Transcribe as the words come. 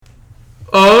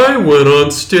I went on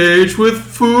stage with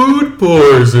food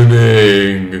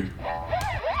poisoning.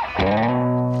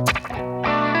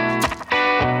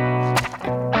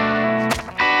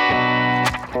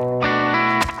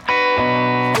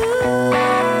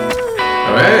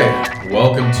 Alright,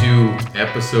 welcome to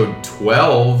episode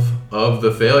 12 of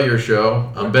The Failure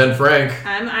Show. I'm Ben Frank.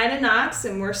 I'm Ida Knox,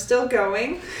 and we're still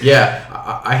going. Yeah,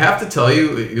 I have to tell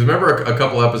you, because remember a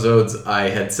couple episodes, I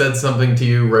had said something to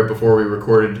you right before we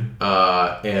recorded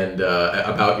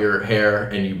about your hair,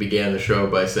 and you began the show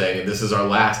by saying, this is our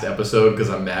last episode because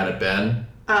I'm mad at Ben.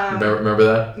 Remember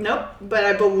that? Nope, but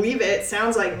I believe it.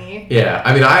 Sounds like me. Yeah,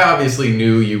 I mean, I obviously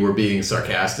knew you were being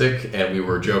sarcastic, and we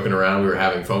were joking around, we were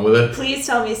having fun with it. Please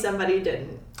tell me somebody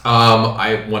didn't.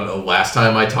 The last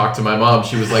time I talked to my mom,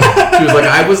 she was like,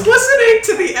 I was listening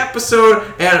to the episode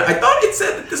and I thought it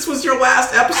said that this was your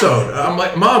last episode. I'm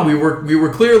like, Mom, we were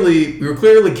clearly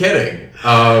kidding.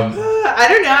 I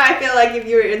don't know. I feel like if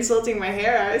you were insulting my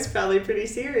hair, I was probably pretty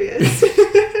serious.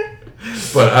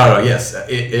 But I don't know. Yes,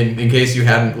 in case you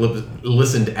hadn't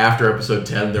listened after episode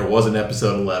 10, there was an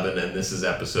episode 11, and this is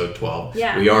episode 12.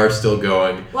 Yeah, we are still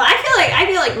going. Well, I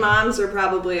feel like moms are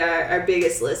probably our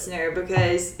biggest listener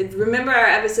because remember our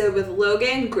episode with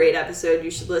Logan? Great episode. You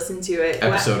should listen to it.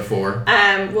 Episode 4.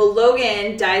 Well,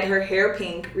 Logan dyed her hair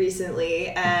pink recently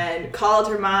and called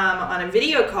her mom on a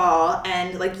video call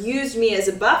and used me as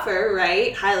a buffer,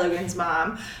 right? Hi, Logan's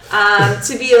mom.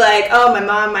 To be like, oh, my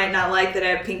mom might not like that I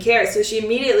have pink hair. So she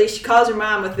calls her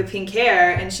mom with the pink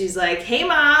hair and she's like, hey,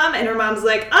 Mom. And her mom's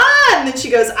like, and then she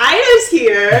goes, Ida's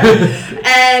here.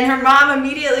 And her mom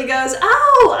immediately goes,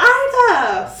 oh,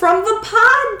 Ida, from the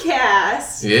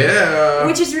podcast. Yeah.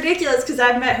 Which is ridiculous because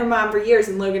I've met her mom for years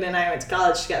and Logan and I went to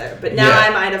college together. But now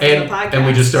I'm Ida from the podcast. And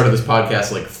we just started this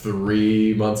podcast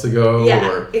 3 months ago.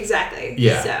 Yeah, exactly.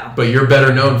 Yeah, so. But you're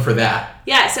better known for that.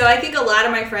 Yeah, so I think a lot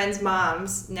of my friends'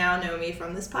 moms now know me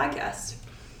from this podcast.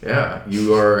 Yeah,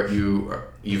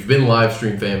 you've been live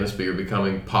stream famous, but you're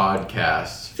becoming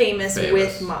podcast famous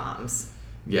with moms.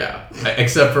 Yeah,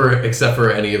 except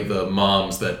for any of the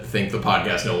moms that think the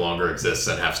podcast no longer exists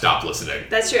and have stopped listening.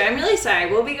 That's true. I'm really sorry.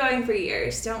 We'll be going for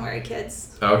years. Don't worry,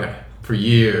 kids. Okay, for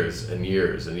years and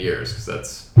years and years, because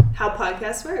that's how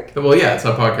podcasts work. Well, yeah, it's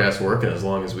how podcasts work, and as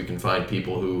long as we can find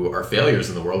people who are failures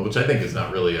in the world, which I think is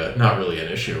not really an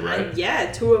issue, right?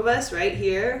 Yeah, 2 of us right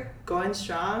here going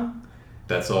strong.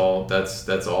 That's all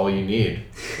you need.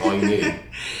 All you need.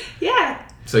 Yeah.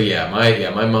 So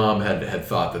my mom had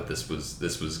thought that this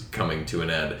was coming to an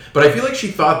end. But I feel like she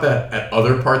thought that at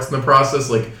other parts in the process.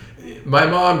 My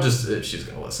mom she's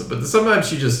gonna listen, but sometimes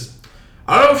she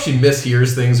I don't know if she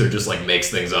mishears things or just makes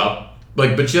things up. But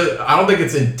I don't think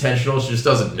it's intentional. She just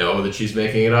doesn't know that she's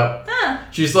making it up. Huh.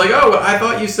 She's like, oh, I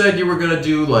thought you said you were gonna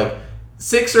do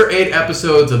 6 or 8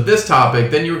 episodes of this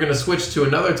topic, then you were gonna switch to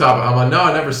another topic. I'm like, no,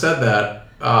 I never said that.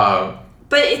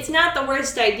 But it's not the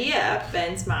worst idea,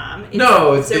 Ben's mom.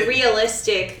 It's a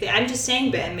realistic thing. I'm just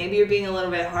saying, Ben, maybe you're being a little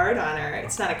bit hard on her.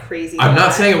 It's not a crazy I'm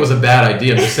not saying it was a bad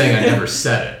idea. I'm just saying I never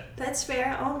said it. That's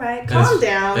fair. All right. Calm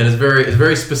down. And it's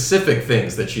very specific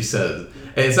things that she says.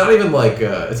 And it's not even like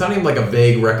a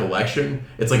vague recollection.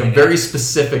 It's a very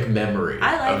specific memory.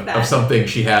 I like that. Of something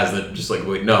she has that just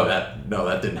wait, no, that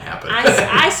didn't happen.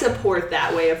 I support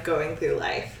that way of going through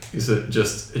life.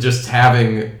 Just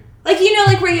having.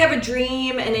 Where you have a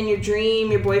dream, and in your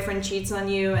dream, your boyfriend cheats on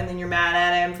you, and then you're mad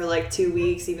at him for 2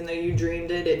 weeks, even though you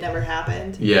dreamed it never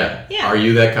happened. Yeah. Are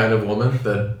you that kind of woman?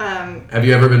 Have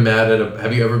you ever been mad at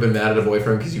a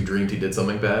boyfriend because you dreamed he did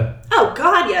something bad? Oh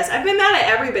God, yes. I've been mad at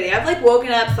everybody. I've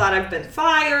woken up, thought I've been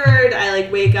fired.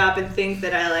 I wake up and think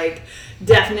that I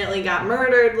definitely got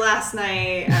murdered last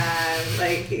night.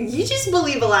 You just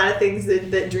believe a lot of things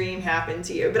that dream happen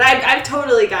to you. But I've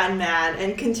totally gotten mad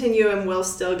and continue and will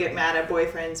still get mad at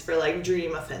boyfriends for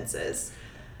dream offenses.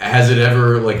 Has it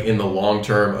ever in the long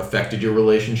term affected your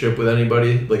relationship with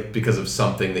anybody because of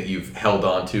something that you've held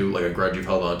on to, a grudge you've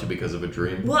held on to because of a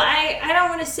dream? Well, I don't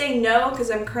want to say no because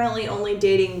I'm currently only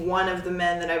dating one of the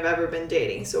men that I've ever been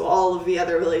dating, so all of the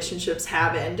other relationships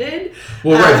have ended.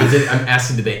 Well, right, but I'm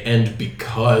asking, did they end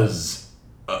because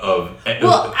of...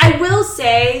 Well, I will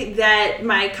say that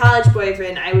my college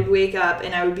boyfriend, I would wake up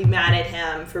and I would be mad at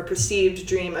him for perceived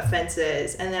dream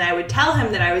offenses, and then I would tell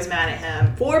him that I was mad at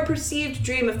him for perceived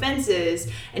dream offenses,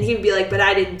 and he would be like, but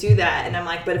I didn't do that. And I'm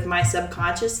like, but if my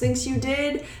subconscious thinks you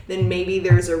did, then maybe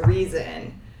there's a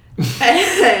reason.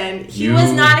 And he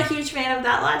was not a huge fan of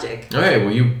that logic. Okay,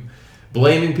 well, you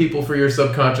blaming people for your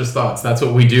subconscious thoughts. That's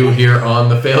what we do here on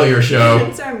The Failure Show.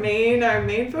 It's our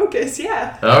main focus,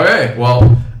 yeah. All right,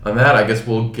 well, on that, I guess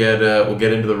we'll get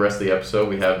into the rest of the episode.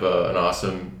 We have an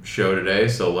awesome show today,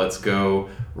 so let's go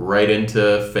right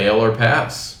into Fail or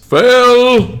Pass.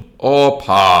 Fail or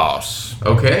pass.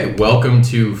 Okay, welcome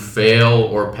to Fail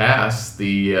or Pass,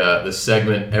 the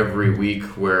segment every week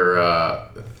where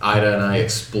Ida and I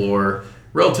explore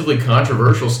relatively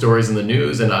controversial stories in the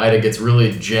news, and Ida gets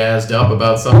really jazzed up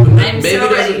about something that I'm maybe so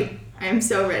doesn't. ready. I'm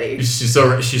so ready. She's so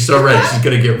ready. She's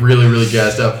gonna get really, really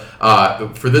jazzed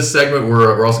up. For this segment,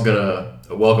 we're also gonna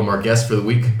welcome our guest for the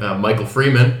week, Michael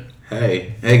Freeman.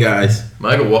 Hey guys.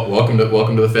 Michael, welcome to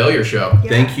the Failure Show. Yeah.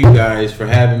 Thank you guys for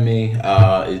having me.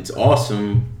 It's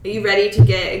awesome. Are you ready to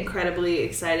get incredibly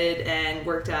excited and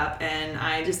worked up? And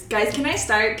guys, can I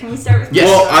start? Can we start with? Yes.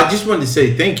 Well, I just wanted to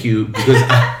say thank you because,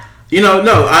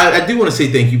 I do want to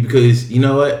say thank you because you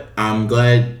know what? I'm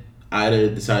glad Ida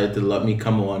decided to let me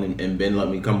come on and Ben let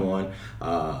me come on.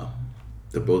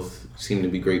 They both seem to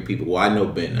be great people. Well, I know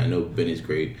Ben. I know Ben is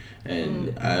great.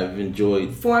 And I've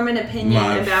enjoyed Form an opinion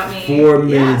my about me. 4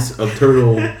 minutes of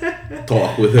turtle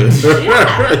talk with her.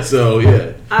 Yeah. So,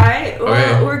 yeah. All right. Well,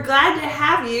 Okay. we're glad to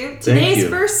have you. Today's you.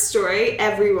 first story,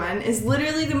 everyone, is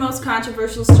literally the most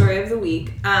controversial story of the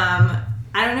week. I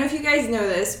don't know if you guys know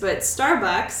this, but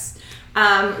Starbucks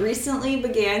recently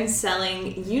began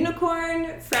selling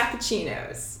unicorn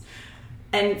frappuccinos.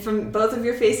 And from both of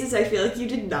your faces, I feel like you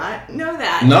did not know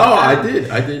that. No, I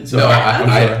did. So No, okay.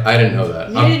 I didn't know that.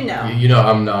 You didn't know. You know,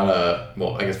 I'm not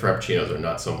well, I guess frappuccinos are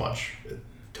not so much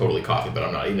totally coffee, but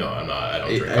I'm not. I don't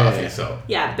drink coffee, so.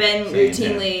 Yeah, Ben Same,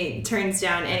 routinely turns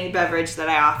down any beverage that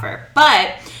I offer.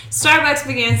 But Starbucks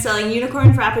began selling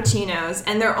unicorn frappuccinos,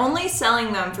 and they're only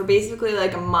selling them for basically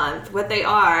like a month. What they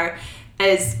are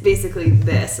is basically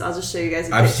this. I'll just show you guys a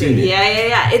picture. I've seen it.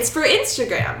 Yeah. It's for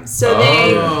Instagram. So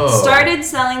Oh. they started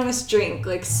selling this drink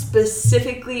like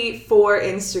specifically for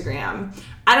Instagram.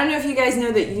 I don't know if you guys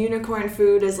know that unicorn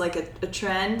food is like a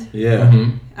trend. Yeah.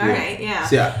 All right, yeah.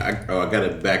 See, I got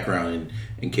a background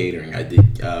in catering. I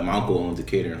did. My uncle owns a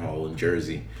catering hall in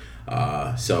Jersey,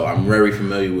 so I'm very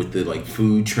familiar with the like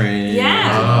food trends.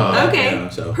 Yeah. Okay.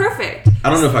 So Perfect. I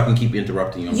don't know if I can keep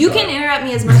interrupting you. I'm You sorry. can interrupt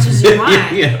me as much as you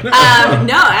want. Yeah.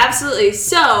 No, absolutely.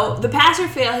 So the pass or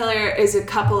fail here is a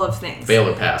couple of things. Fail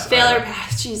or pass. Fail or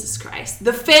pass. Jesus Christ.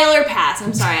 The fail or pass.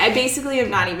 I'm sorry. I basically am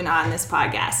not even on this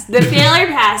podcast. The fail or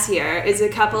pass here is a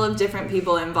couple of different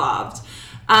people involved.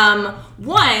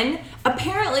 One,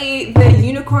 apparently the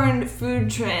unicorn food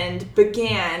trend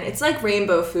began, it's like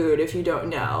rainbow food if you don't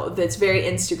know, that's very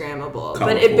Instagrammable.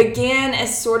 But it Colorful. began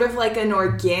as sort of like an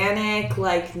organic,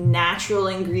 like natural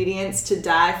ingredients to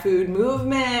dye food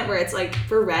movement where it's like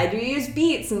for red you use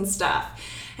beets and stuff.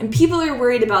 And people are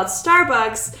worried about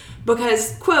Starbucks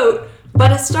because, quote,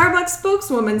 but a Starbucks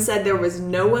spokeswoman said there was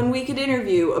no one we could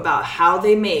interview about how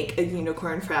they make a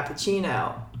unicorn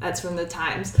frappuccino. That's from the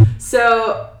Times.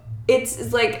 So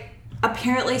it's like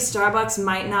apparently Starbucks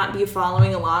might not be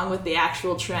following along with the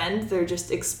actual trend. They're just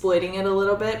exploiting it a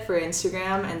little bit for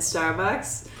Instagram and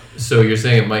Starbucks. So you're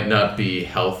saying it might not be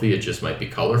healthy, it just might be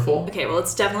colorful? Okay, well,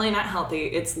 it's definitely not healthy.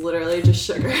 It's literally just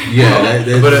sugar. Yeah.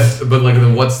 But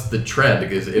then what's the trend?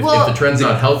 Because if the trend's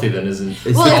not healthy, then isn't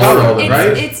It's well, the color,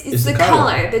 right? It's the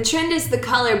color. The trend is the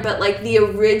color, but like the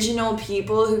original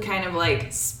people who kind of like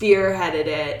spearheaded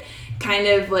it kind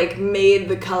of like made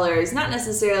the colors not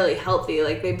necessarily healthy,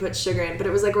 like they put sugar in, but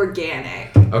it was like organic.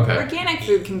 Okay. Organic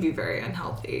food can be very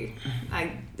unhealthy,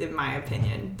 in my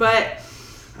opinion. But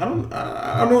I don't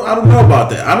know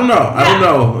about that. I don't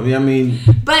know. I mean,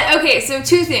 But okay, so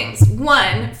two things.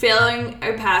 One, failing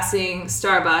or passing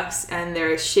Starbucks and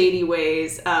their shady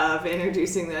ways of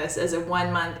introducing this as a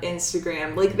 1 month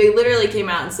Instagram. Like they literally came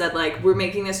out and said like, we're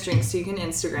making this drink so you can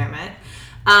Instagram it.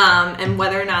 And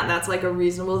whether or not that's like a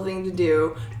reasonable thing to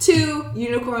do. Two,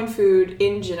 unicorn food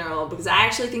in general, because I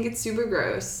actually think it's super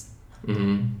gross.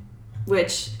 Mm-hmm.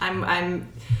 Which I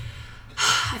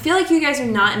feel like you guys are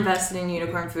not invested in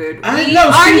unicorn food. I We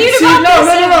know. argued See, about no, this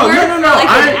no, at no, work no, no, for no. like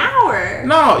an hour.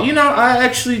 No, I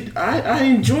actually I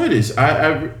enjoy this.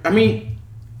 I mean,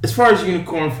 as far as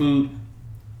unicorn food,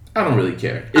 I don't really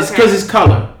care. It's because it's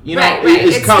color. You know, Right.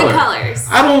 it's color. The colors.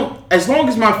 I don't. As long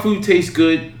as my food tastes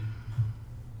good.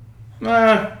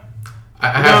 I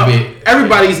have to be.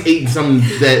 Everybody's eating something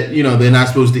that they're not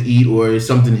supposed to eat or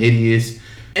something hideous.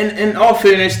 And in all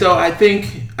fairness, though, I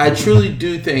truly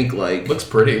do think like Looks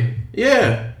pretty.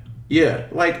 Yeah.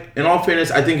 Like in all fairness,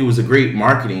 I think it was a great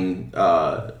marketing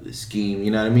scheme.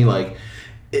 You know what I mean? Like,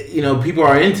 people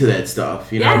are into that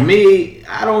stuff. You know, Yeah. me,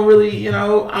 I don't really.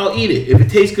 I'll eat it if it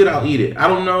tastes good. I'll eat it. I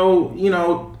don't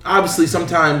know. Obviously,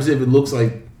 sometimes if it looks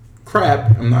like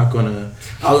crap, I'm not gonna.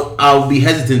 I'll be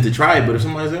hesitant to try it. But if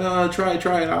somebody's like, "Oh, try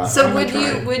it," So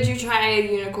would you try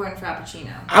a unicorn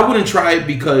frappuccino? I wouldn't try it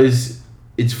because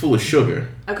it's full of sugar.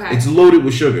 Okay. It's loaded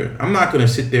with sugar. I'm not gonna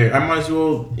sit there. I might as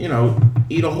well,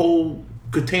 eat a whole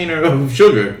container of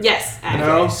sugar. Yes.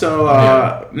 So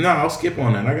no, I'll skip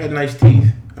on that. I got nice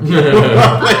teeth.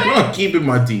 I'm keeping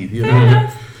my teeth.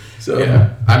 So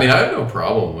yeah, I mean, I have no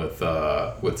problem with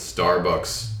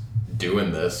Starbucks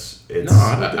doing this. It's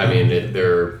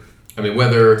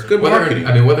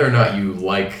whether or not you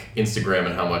like Instagram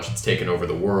and how much it's taken over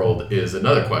the world is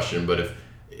another question. But if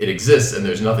it exists and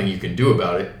there's nothing you can do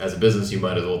about it as a business, you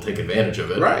might as well take advantage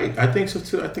of it. Right, I think so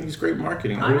too. I think it's great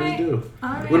marketing. I really do. All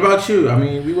right. What about you? I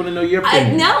mean, we want to know your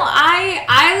opinion. I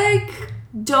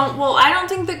don't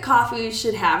think that coffee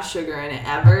should have sugar in it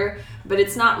ever, but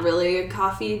it's not really a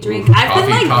coffee drink. Ooh,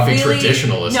 coffee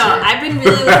traditionalist. No, here. I've been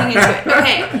really looking into it.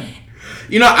 Okay.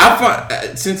 I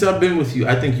find since I've been with you,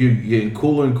 I think you're getting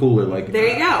cooler and cooler. Like there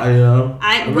you go.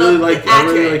 I really like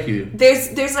you.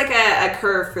 There's like a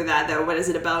curve for that though. What is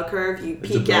it? A bell curve? You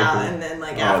peak out curve. And then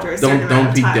like after a certain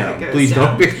amount of time, it goes Please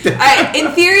down. don't peak down. All right.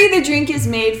 In theory, the drink is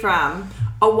made from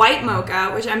a white mocha,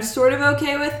 which I'm sort of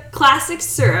okay with, classic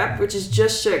syrup, which is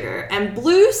just sugar, and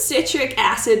blue citric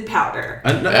acid powder.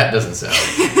 That doesn't sound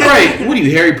right. What are you,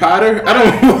 Harry Potter? I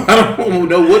don't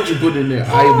know what you put in there.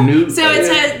 I am new. So it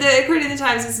says, according to the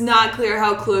Times, it's not clear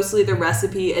how closely the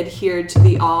recipe adhered to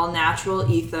the all-natural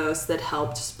ethos that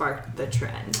helped spark the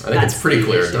trend. I think it's pretty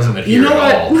clear. It doesn't adhere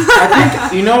at all. I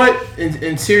think, you know what?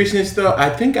 In seriousness, though, I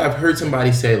think I've heard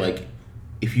somebody say, like,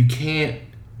 if you can't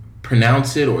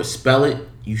pronounce it or spell it,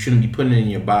 you shouldn't be putting it in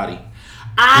your body. You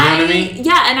know what I mean?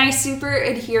 Yeah, and I super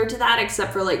adhere to that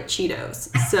except for like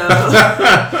Cheetos. So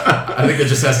I think it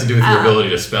just has to do with your ability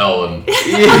to spell and.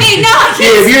 Okay, no, I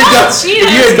if can't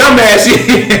you're a dumbass,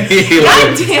 you're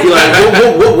like,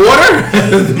 what water?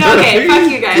 Okay, fuck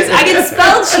you guys. I can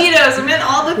spell Cheetos. I meant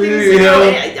all the things.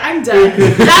 I'm done.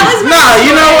 That was my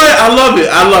you know what? I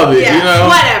love it. Yeah,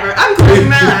 whatever. I'm closing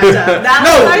my laptop. That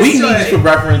was my we need this for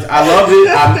reference. I love it.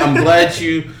 I'm glad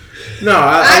you. No,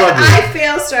 I love it. I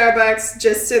fail Starbucks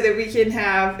just so that we can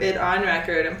have it on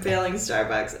record. I'm failing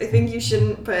Starbucks. I think you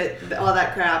shouldn't put all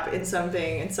that crap in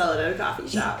something and sell it at a coffee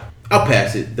shop. I'll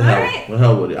pass it. The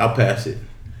hell with it. I'll pass it.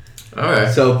 All right.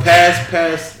 So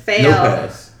pass, fail. no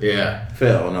pass. Yeah.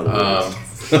 Fail, in other words.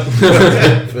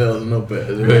 Fail, no pass.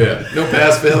 Yeah. No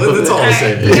pass, fail. That's all the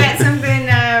same. You got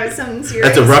something serious?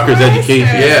 That's a Rutgers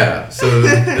education. Yeah. So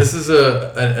this is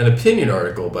an opinion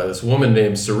article by this woman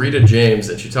named Sarita James,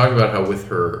 and she talked about how with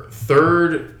her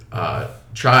third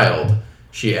child,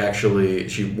 she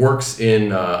works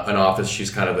in an office. She's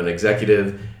kind of an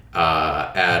executive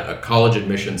at a college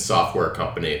admissions software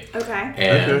company. Okay.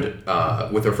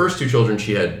 And with her first two children,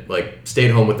 she had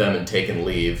stayed home with them and taken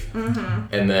leave.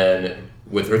 Mm-hmm. And then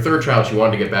with her third child, she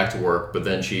wanted to get back to work, but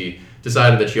then she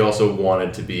decided that she also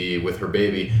wanted to be with her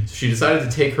baby. So she decided to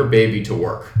take her baby to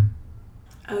work.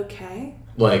 Okay.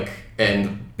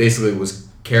 And basically was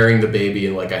carrying the baby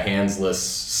in a handsless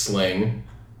sling,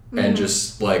 mm-hmm. and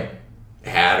just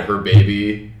had her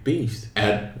baby beast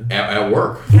at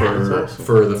work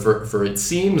for it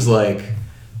seems like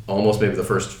almost maybe the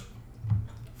first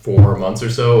 4 months or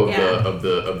so of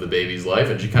the baby's life,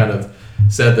 and she kind of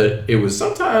said that it was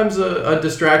sometimes a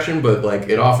distraction, but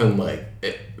it often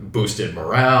it boosted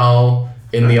morale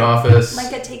in the office.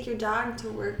 Like a take your dog to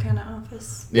work kind of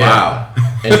office. Yeah. Wow.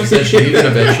 And she said she even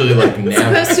eventually it's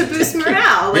supposed to boost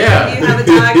morale. If you have a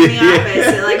dog in the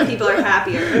office, people are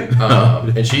happier.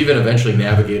 And she even eventually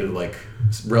navigated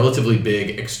relatively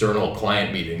big external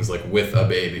client meetings with a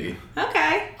baby.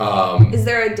 Okay. Is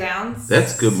there a downside?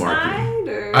 That's good marketing.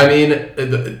 Or? I mean,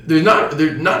 there's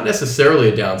not necessarily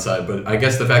a downside, but I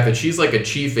guess the fact that she's a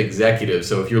chief executive.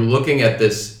 So if you're looking at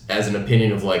this as an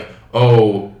opinion of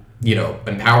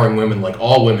empowering women,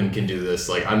 all women can do this.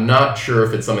 I'm not sure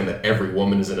if it's something that every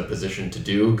woman is in a position to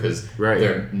do because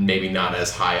they're maybe not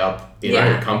as high up in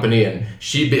her company. And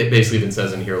she basically even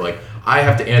says in here, I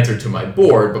have to answer to my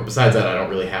board, but besides that, I don't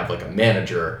really have a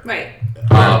manager. Right.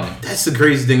 That's the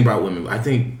crazy thing about women. I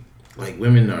think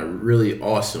women are really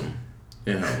awesome.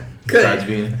 Besides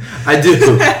being, I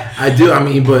do. I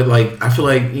mean, but I feel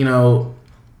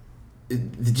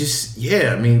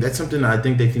that's something I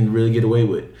think they can really get away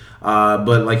with.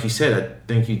 But like you said, I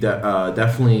think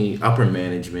definitely upper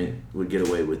management would get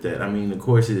away with that. I mean, of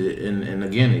course, and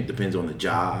again, it depends on the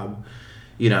job.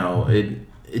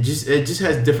 It just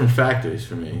has different factors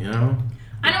for me.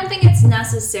 I don't think it's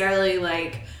necessarily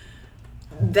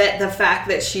that the fact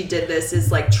that she did this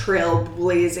is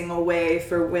trailblazing a way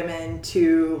for women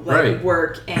to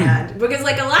work, and because a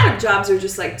lot of jobs are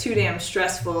just too damn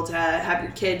stressful to have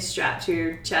your kids strapped to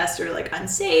your chest, or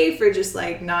unsafe, or just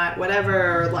not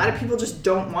whatever, or a lot of people just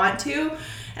don't want to.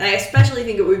 And I especially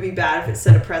think it would be bad if it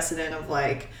set a precedent of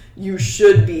like, you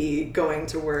should be going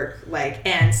to work like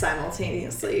and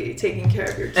simultaneously taking care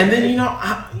of your kid. And then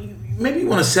maybe you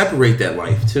want to separate that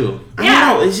life too. I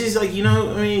don't know. It's just like you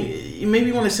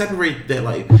maybe want to separate that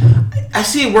life. I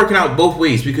see it working out both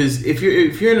ways because if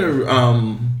you're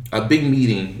in a big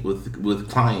meeting with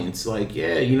clients, like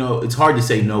it's hard to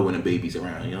say no when a baby's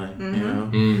around. You're like,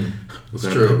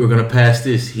 we're gonna pass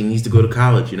this. He needs to go to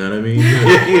college. You know what I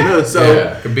mean? So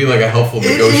it could be like a helpful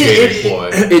negotiating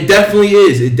ploy. It definitely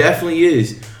is. It definitely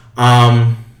is.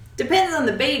 Depends on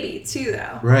the baby too,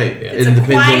 though. Right. If it's a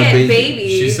quiet baby.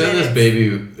 She said this baby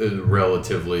is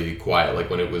relatively quiet. Like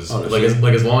when it was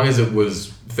as long as it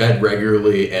was fed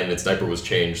regularly and its diaper was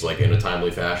changed like in a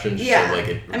timely fashion. Yeah.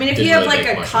 Said, I mean, if you have like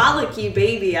a colicky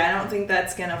baby, I don't think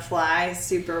that's gonna fly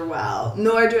super well.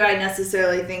 Nor do I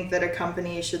necessarily think that a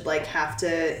company should like have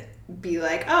to be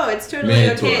like, oh, it's totally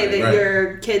mandatory, okay that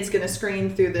your kid's gonna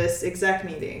scream through this exec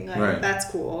meeting. Like that's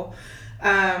cool.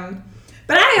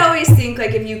 But I always think,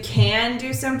 like, if you can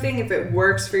do something, if it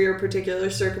works for your particular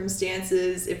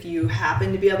circumstances, if you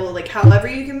happen to be able to, like, however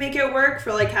you can make it work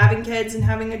for, like, having kids and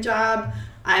having a job,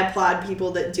 I applaud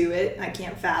people that do it. I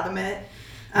can't fathom it.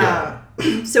 Yeah.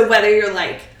 So whether you're,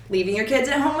 like, leaving your kids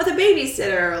at home with a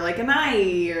babysitter or, like, an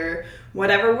IE or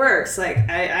whatever works, like,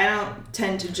 I don't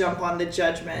tend to jump on the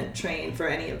judgment train for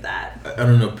any of that. I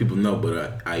don't know if people know,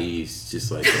 but IE is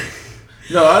just like...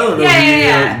 No, I don't know.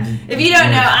 Yeah. If you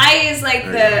don't know, I use like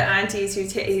the aunties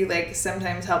who like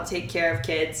sometimes help take care of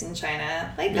kids in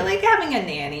China, like having a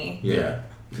nanny. Yeah,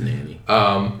 nanny.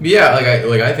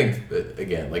 I think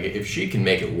again, like if she can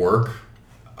make it work,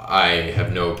 I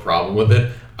have no problem with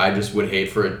it. I just would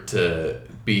hate for it to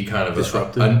be kind of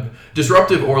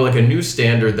disruptive or like a new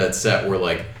standard that's set where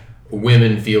like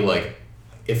women feel like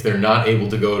if they're not able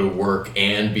to go to work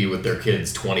and be with their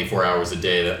kids 24 hours a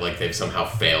day, that like they've somehow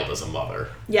failed as a mother.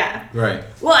 Yeah. Right.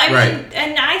 Well, I mean,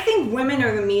 and I think women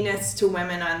are the meanest to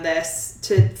women on this,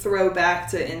 to throw back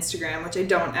to Instagram, which I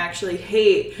don't actually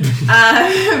hate.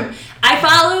 I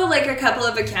follow like a couple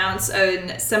of accounts,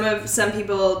 and some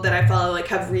people that I follow like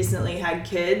have recently had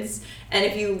kids. And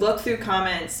if you look through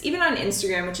comments, even on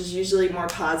Instagram, which is usually more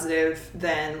positive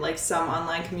than like some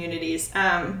online communities,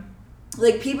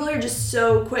 like people are just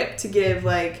so quick to give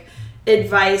like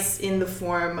advice in the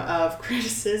form of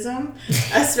criticism,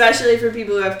 especially for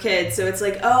people who have kids. So it's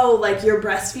like, oh, like you're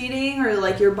breastfeeding or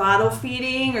like you're bottle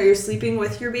feeding or you're sleeping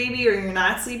with your baby or you're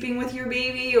not sleeping with your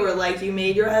baby or like you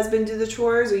made your husband do the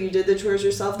chores or you did the chores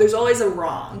yourself. There's always a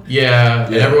wrong. Yeah.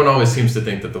 And everyone always seems to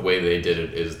think that the way they did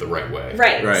it is the right way.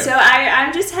 Right. So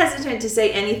I'm just hesitant to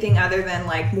say anything other than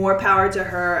like more power to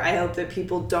her. I hope that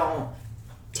people don't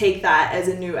take that as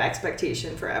a new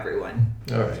expectation for everyone.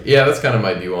 All right. Yeah, that's kind of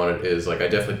my view on it, is like I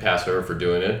definitely pass her for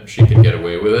doing it. She can get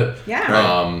away with it.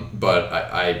 Yeah. But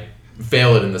I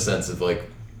fail it in the sense of like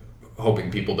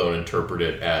hoping people don't interpret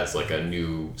it as like a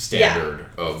new standard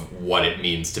of what it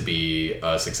means to be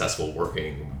a successful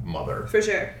working mother. For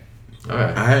sure. All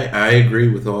right. I agree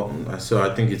with all. So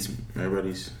I think it's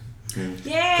everybody's...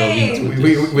 Yay!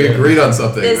 We agreed on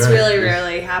something. This really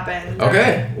rarely happens.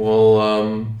 Okay,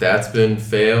 well, that's been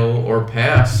fail or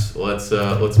pass. Let's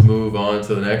move on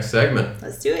to the next segment.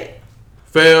 Let's do it.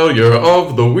 Failure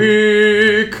of the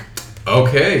week.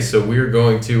 Okay, so we're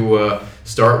going to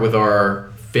start with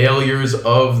our failures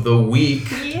of the week.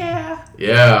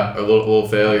 Yeah, our little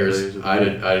failures. Do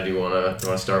you want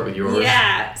to start with yours?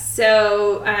 Yeah.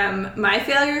 So my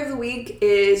failure of the week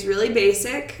is really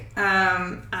basic.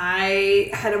 I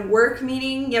had a work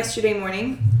meeting yesterday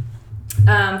morning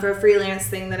for a freelance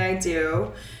thing that I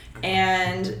do.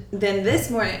 And then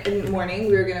this morning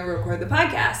we were going to record the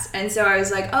podcast. And so I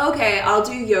was like, oh, okay, I'll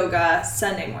do yoga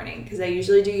Sunday morning, because I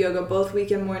usually do yoga both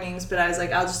weekend mornings. But I was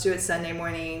like, I'll just do it Sunday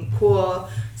morning. Cool.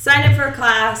 Signed up for a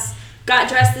class. Got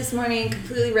dressed this morning,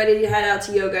 completely ready to head out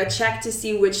to yoga. Checked to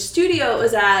see which studio it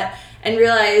was at, and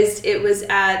realized it was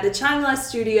at the Changla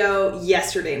studio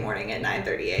yesterday morning at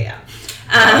 9:30 a.m.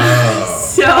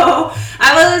 So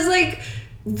I was like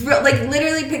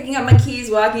literally picking up my keys,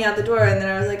 walking out the door, and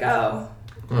then I was like, oh.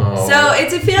 So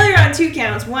it's a failure on two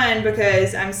counts. One,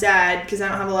 because I'm sad because I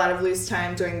don't have a lot of loose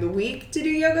time during the week to do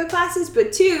yoga classes.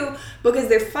 But two, because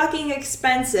they're fucking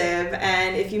expensive.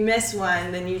 And if you miss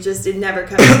one, then it never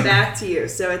comes back to you.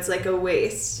 So it's like a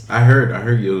waste. I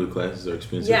heard yoga classes are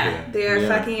expensive. Yeah, they are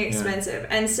fucking expensive.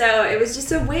 And so it was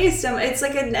just a waste. It's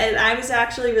like I was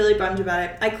actually really bummed about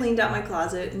it. I cleaned out my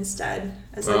closet instead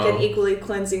as like an equally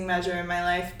cleansing measure in my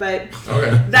life. But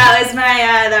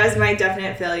that was my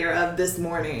definite failure of this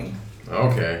morning.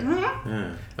 Okay. Mm-hmm.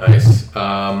 Yeah. Nice.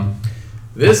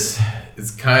 This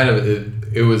is kind of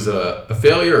it was a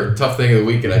failure or tough thing of the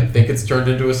week, and I think it's turned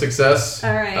into a success.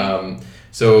 All right.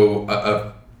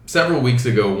 Several weeks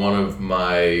ago, one of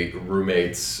my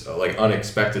roommates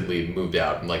unexpectedly moved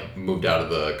out of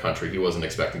the country. He wasn't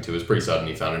expecting to. It was pretty sudden.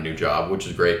 He found a new job, which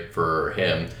is great for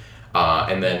him.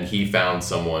 And then he found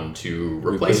someone to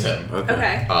replace him.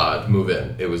 Okay. To move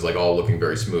in. It was all looking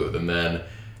very smooth. And then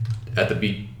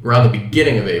around the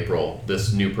beginning of April,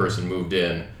 this new person moved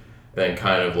in, and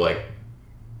kind of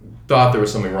thought there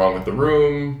was something wrong with the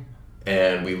room,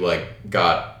 and we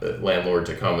got the landlord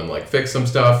to come and fix some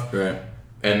stuff. Right.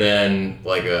 And then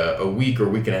a week or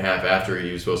week and a half after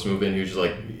he was supposed to move in, he was just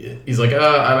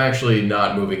I'm actually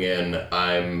not moving in.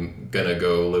 I'm gonna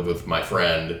go live with my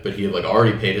friend. But he had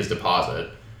already paid his deposit.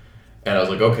 And I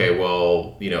was like, okay,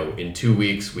 well, in 2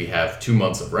 weeks we have 2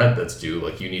 months of rent that's due.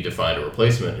 You need to find a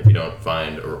replacement. If you don't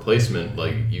find a replacement,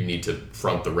 you need to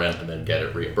front the rent and then get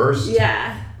it reimbursed.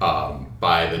 Yeah.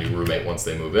 By the new roommate once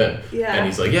they move in. Yeah. And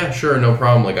he's like, yeah, sure, no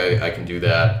problem. I can do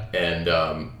that. And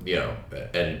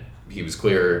and he was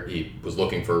clear he was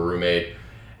looking for a roommate,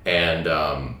 and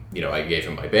I gave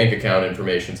him my bank account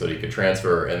information so that he could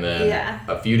transfer. And then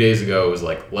a few days ago, it was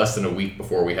less than a week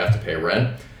before we have to pay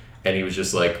rent, and he was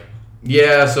just so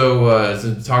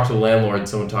talk to the landlord.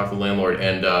 Someone talked to the landlord,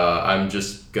 and I'm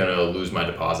just gonna lose my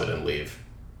deposit and leave.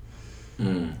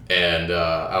 And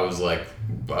I was like,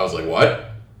 what?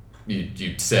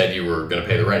 You said you were going to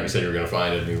pay the rent. You said you were going to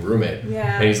find a new roommate.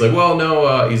 Yeah. And he's like, well, no.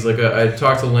 I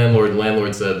talked to the landlord. The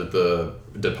landlord said that the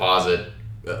deposit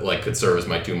could serve as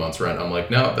my 2 months rent. I'm like,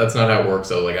 no, that's not how it works.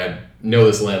 So I know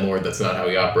this landlord. That's not how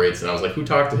he operates. And I was like, who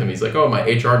talked to him? He's like, oh, my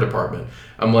HR department.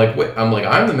 I'm like, wait.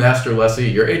 I'm the master lessee.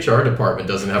 Your HR department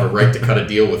doesn't have a right to cut a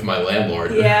deal with my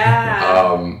landlord.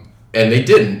 Yeah. And they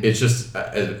didn't. It's just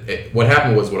what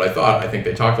happened was what I thought. I think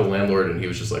they talked to the landlord, and he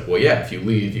was just like, well, yeah, if you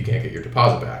leave, you can't get your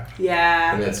deposit back.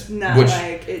 Yeah. And that's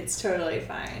it's totally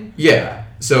fine. Yeah.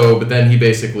 So, but then he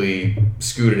basically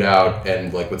scooted out,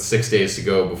 and with 6 days to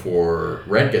go before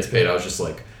rent gets paid, I was just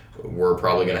like, we're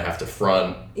probably going to have to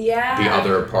front the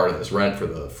other part of this rent for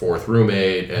the fourth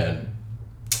roommate.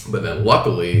 But then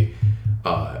luckily,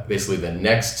 basically the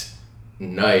next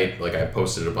night, I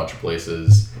posted a bunch of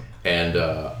places, and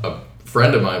a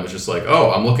friend of mine was just like,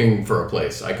 oh, I'm looking for a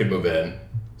place. I could move in.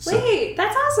 So, wait,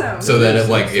 that's awesome. So then it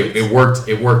worked.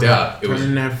 It worked out. It was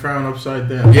turning that frown upside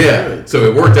down. Yeah.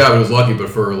 So it worked out. It was lucky, but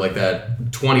for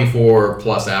that 24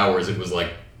 plus hours, it was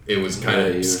kind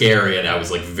of scary, and I was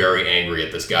very angry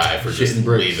at this guy for just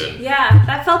leaving. Yeah,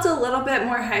 that felt a little bit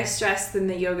more high stress than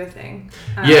the yoga thing.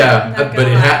 But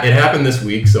it happened this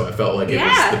week, so I felt it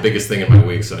was the biggest thing in my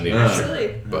week. So I needed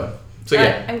to. But so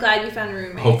yeah, I'm glad you found a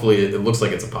roommate. Hopefully, it looks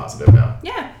like it's a positive now.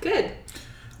 Yeah, good.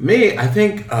 Me, I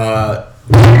think.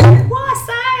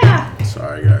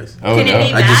 Sorry, guys. Oh, Can it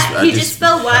be Matt? He just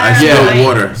spilled water. I spilled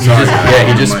water. Sorry.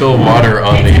 He just spilled water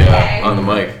on the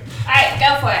mic. All right,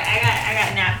 go for it. I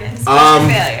got napkins. What's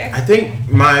your failure? I think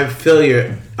my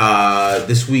failure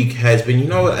this week has been,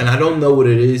 and I don't know what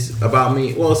it is about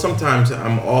me. Well, sometimes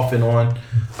I'm off and on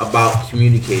about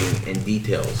communicating in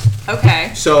details.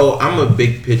 Okay. So I'm a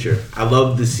big picture. I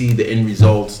love to see the end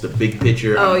results, the big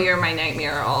picture. Oh, you're my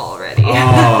nightmare already.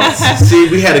 Oh, see,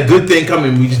 we had a good thing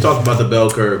coming. We just talked about the bell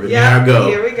curve, and there I go.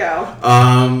 Here we go.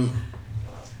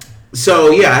 So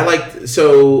yeah, I like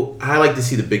to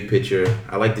see the big picture.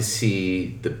 I like to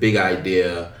see the big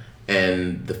idea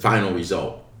and the final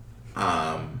result.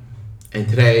 And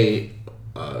today,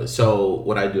 so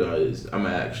what I do is I'm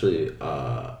actually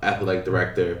athletic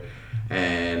director,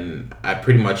 and I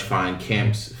pretty much find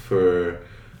camps for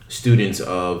students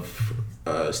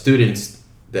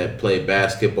that play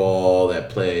basketball, that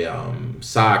play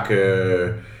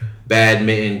soccer,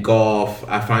 badminton, golf.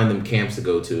 I find them camps to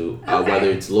go to, whether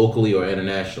it's locally or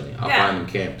internationally. I'll find them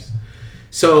camps.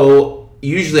 So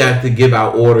usually I have to give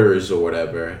out orders or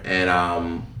whatever, and I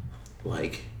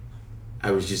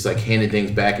was just handing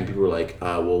things back, and people were like,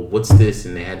 well, what's this?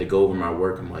 And they had to go over my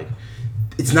work. I'm like,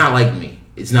 it's not like me.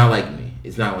 It's not like me.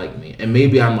 It's not like me. And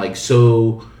maybe I'm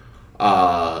so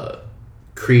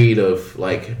creative.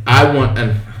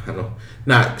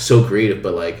 Not so creative,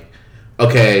 but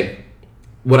okay,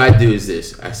 what I do is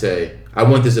this. I say, I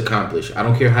want this accomplished. I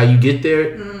don't care how you get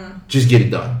there. Just get it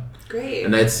done. Great.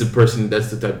 And that's the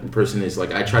type of person is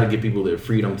I try to give people their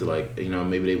freedom to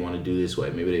maybe they want to do this way.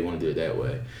 Maybe they want to do it that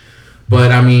way.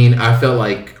 But I felt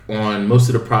on most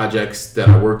of the projects that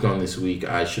I worked on this week,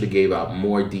 I should have gave out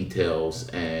more details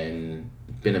and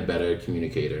been a better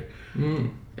communicator.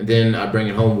 And then I bring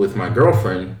it home with my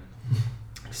girlfriend.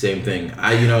 Same thing.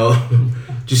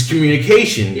 Just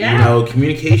communication. Yeah.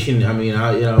 Communication.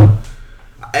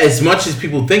 as much as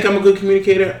people think I'm a good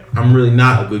communicator, I'm really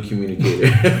not a good communicator.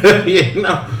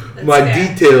 That's My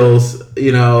fair. details,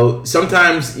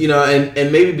 sometimes,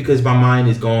 and maybe because my mind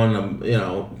is going,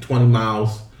 20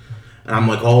 miles, and I'm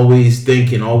like always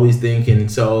thinking.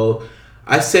 So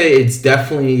I say it's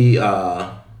definitely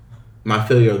my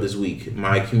failure of this week,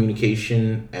 my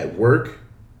communication at work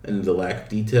and the lack of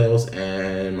details,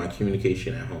 and my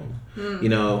communication at home.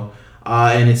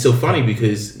 And it's so funny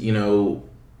because,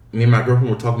 me and my girlfriend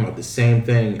were talking about the same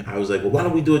thing. I was like, well, why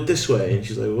don't we do it this way? And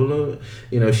she's like, well,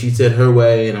 no. She said her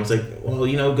way, and I was like, well,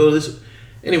 go this.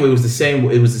 Anyway, it was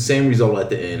the same result at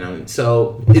the end.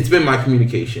 So it's been my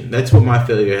communication. That's what my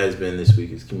failure has been this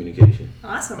week, is communication.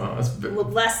 Awesome. Oh, that's very, Well,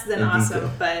 less than awesome,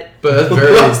 but that's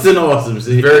very Less than awesome.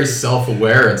 See? very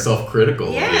self-aware and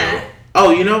self-critical. yeah.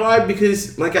 Oh, you know why?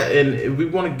 Because are we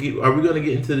going to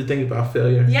get into the thing about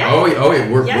failure? Yeah. Oh, yeah.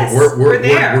 We're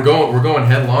there. We're going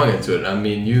headlong into it. I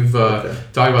mean, you've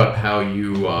talked about how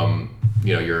you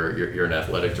you're an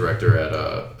athletic director at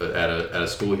a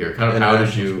school here. Kind of how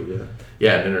did you?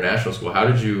 An international school. How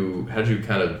did you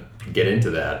kind of get into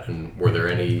that? And were there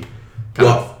any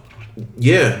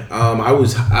Yeah, I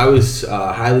was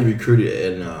highly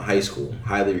recruited in high school.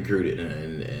 Highly recruited,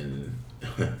 and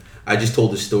I just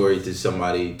told this story to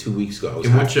somebody 2 weeks ago. I was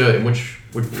in which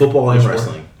football and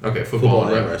wrestling. Okay, football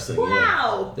and wrestling.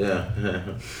 Wow. Yeah.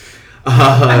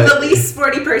 I'm the least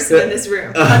sporty person in this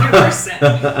room.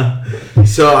 100%.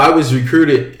 So I was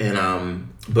recruited, and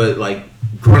but like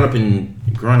growing up in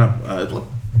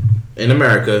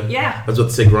America. Yeah. I was about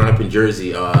to say growing up in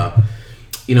Jersey.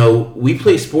 We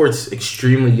play sports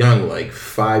extremely young, like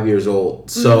 5 years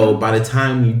old. So by the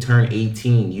time you turn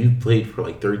 18, you played for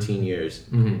like 13 years.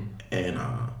 Mm-hmm. And,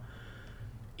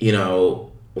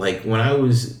 like when I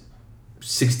was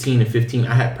 16 and 15,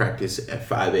 I had practice at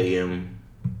 5 a.m.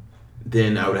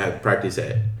 Then I would have practice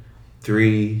at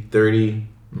 3:30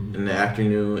 in the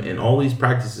afternoon. And all these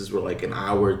practices were like an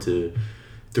hour to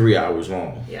 3 hours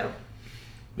long. Yep.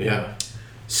 Yeah.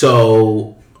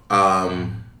 So,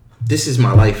 this is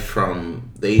my life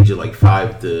from the age of like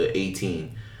 5 to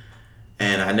 18.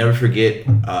 And I never forget,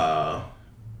 I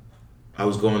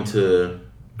was going to,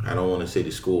 I don't want to say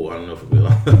the school. I don't know if we'll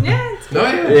Yeah. No,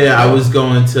 yeah. Yeah, I was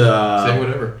going to, say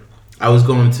whatever. I was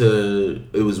going to,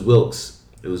 it was Wilkes.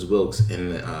 It was Wilkes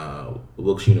in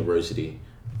Wilkes University.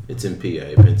 It's in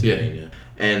PA, Pennsylvania. Yeah.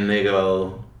 And they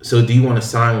go, so do you want to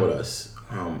sign with us?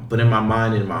 But in my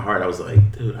mind and in my heart, I was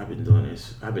like, dude, I've been doing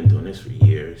this for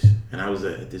years. And I was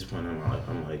at this point in my life,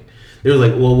 I'm like, they were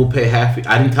like, well, we'll pay half.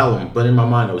 I didn't tell them, but in my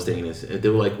mind, I was thinking this. And they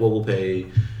were like, well, we'll pay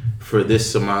for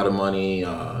this amount of money,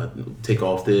 take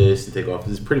off this, and take off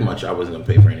this. Pretty much, I wasn't going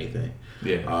to pay for anything.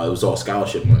 Yeah. It was all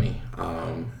scholarship money.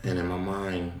 And in my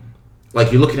mind,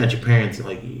 like, you're looking at your parents,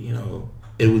 like,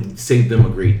 it would save them a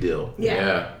great deal.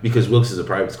 Yeah. Because Wilkes is a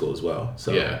private school as well.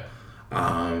 So, yeah.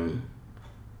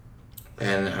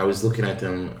 And I was looking at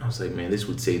them, I was like, man, this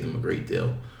would save them a great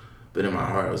deal. But in my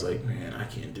heart, I was like, man, I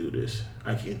can't do this.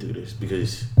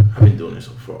 Because I've been doing this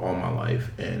for all my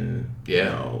life. And,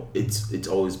 it's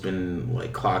always been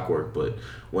like clockwork. But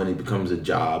when it becomes a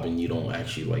job and you don't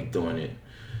actually like doing it,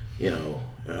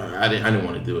 I didn't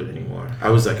want to do it anymore. I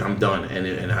was like, I'm done. And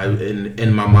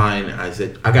in my mind, I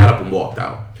said, I got up and walked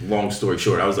out. Long story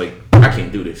short, I was like, I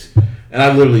can't do this. And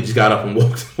I literally just got up and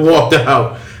walked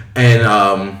out.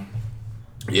 And,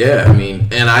 yeah, I mean,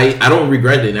 and I don't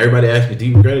regret it. And everybody asks me, do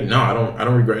you regret it? No, I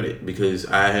don't regret it, because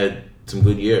I had some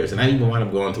good years. And I even wound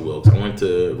up going to Wilkes. I went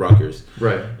to Rutgers.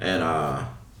 Right. And,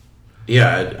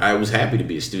 I was happy to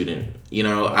be a student.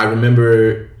 I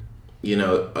remember,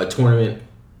 a tournament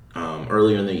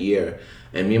earlier in the year,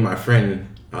 and me and my friend,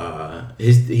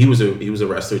 he was a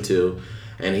wrestler too,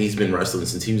 and he's been wrestling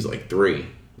since he was like 3.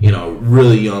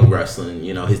 Really young wrestling.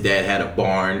 His dad had a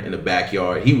barn in the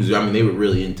backyard. They were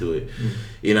really into it.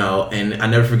 And I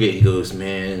never forget, he goes,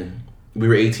 man, we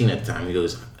were 18 at the time. He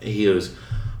goes,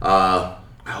 I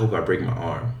hope I break my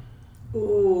arm.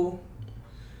 Ooh.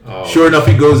 Oh. Sure enough,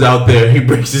 he goes out there, he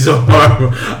breaks his arm.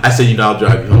 I said, I'll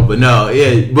drive you home. But no,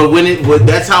 yeah. But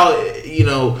that's how,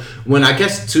 when I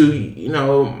guess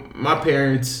to, my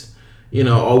parents,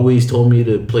 always told me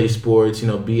to play sports,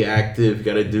 be active, you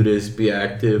got to do this, be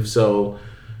active. So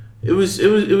it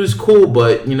was cool.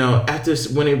 But, after,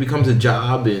 when it becomes a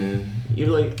job and you're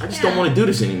like, I just don't want to do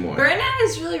this anymore. Burnout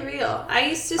is really real. I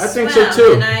used to swim. I think so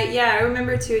too. And I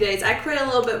remember 2 days. I quit a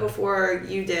little bit before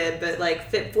you did, but like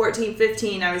 14,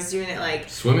 15, I was doing it like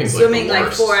swimming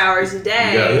like 4 hours a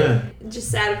day. Yeah.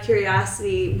 Just out of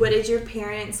curiosity, what did your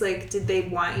parents like? Did they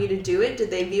want you to do it?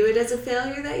 Did they view it as a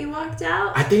failure that you walked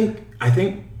out? I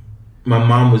think my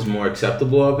mom was more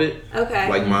acceptable of it. Okay.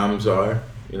 Like moms are.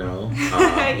 You know,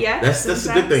 Yeah, that's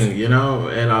a good thing. You know,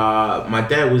 and my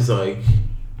dad was like,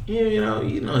 yeah, you know,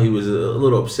 he was a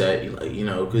little upset, like, you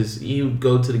know, because he would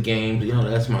go to the games. You know,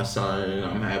 that's my son.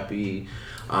 I'm happy.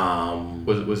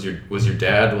 Was your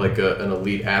dad like an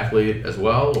elite athlete as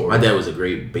well? Or? My dad was a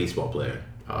great baseball player.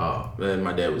 Oh. Man,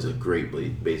 my dad was a great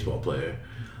baseball player.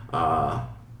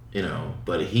 You know,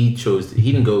 but he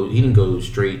didn't go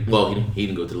straight. Well, he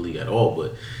didn't go to the league at all.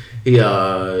 But we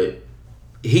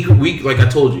like I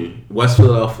told you, West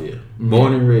Philadelphia,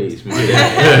 born and raised. My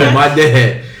dad, my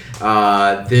dad.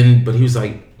 But he was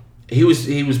like, he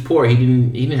was poor. He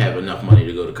didn't have enough money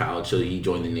to go to college, so he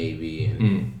joined the Navy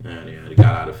and he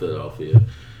got out of Philadelphia.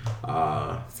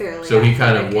 So he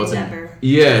kind of wasn't. Endeavor.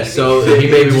 Yeah, so he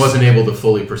maybe wasn't able to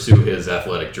fully pursue his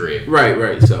athletic dream.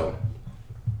 Right. So,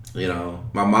 you know,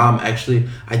 my mom actually,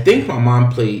 I think my mom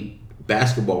played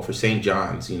basketball for St.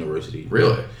 John's University.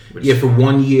 Really? Yeah, for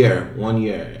 1 year.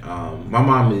 My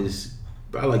mom is,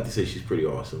 I like to say she's pretty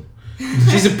awesome.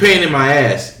 She's a pain in my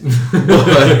ass,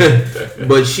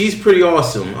 but she's pretty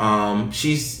awesome.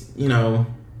 She's, you know,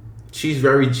 she's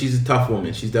a tough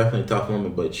woman. She's definitely a tough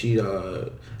woman, but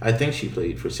I think she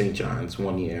played for St. John's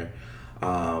 1 year.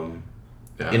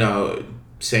 You know,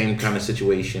 same kind of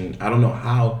situation. I don't know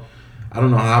how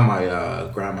my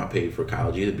grandma paid for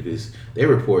college either, because they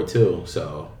were poor too.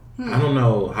 So I don't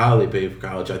know how they paid for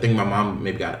college. I think my mom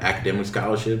maybe got academic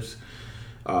scholarships.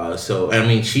 So I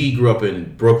mean, she grew up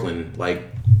in Brooklyn. Like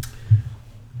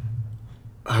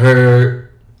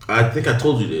I think I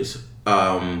told you this.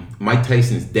 Mike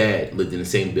Tyson's dad lived in the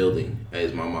same building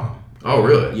as my mom. Oh,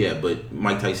 really? Yeah, but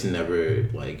Mike Tyson never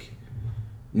like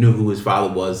knew who his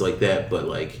father was like that. But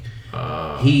like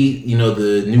he, you know,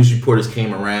 the news reporters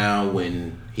came around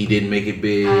when he didn't make it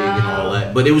big and all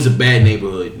that. But it was a bad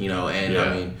neighborhood, you know. And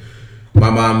I mean,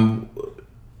 my mom,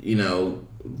 you know,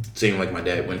 seemed like my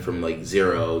dad went from like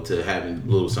zero to having a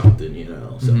little something, you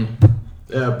know. So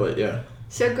yeah.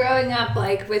 So growing up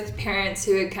like with parents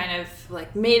who had kind of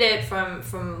like made it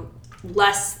from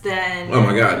less than oh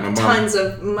my god, my mom, tons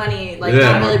of money, like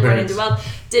not really born into wealth,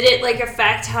 did it like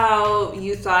affect how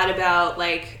you thought about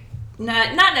like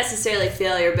not necessarily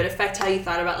failure, but affect how you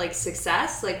thought about like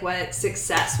success, like what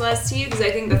success was to you? Because I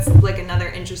think that's like another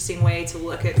interesting way to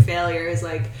look at failure, is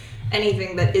like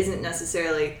anything that isn't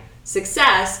necessarily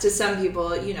success to some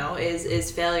people, you know,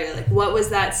 is failure. Like what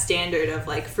was that standard of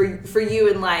like for you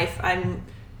in life? I'm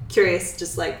curious,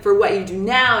 just like for what you do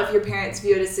now, if your parents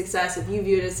view it as success, if you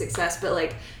view it as success, but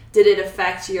like did it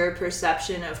affect your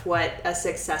perception of what a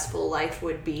successful life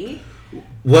would be?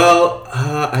 Well,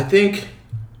 I think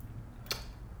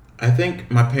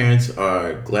my parents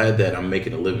are glad that I'm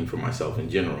making a living for myself in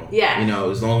general. Yeah. You know,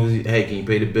 as long as, hey, can you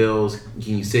pay the bills?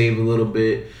 Can you save a little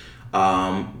bit?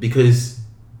 Because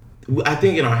I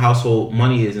think in our household,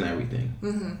 money isn't everything.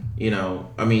 Mm-hmm. You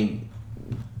know, I mean,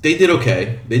 they did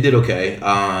okay.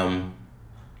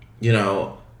 You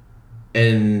know,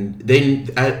 and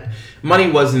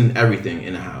money wasn't everything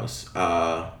in the house.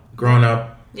 Growing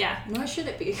up. Yeah, nor should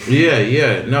it be.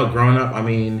 Yeah. No, growing up, I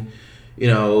mean, you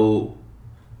know,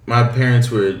 my parents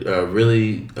were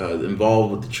really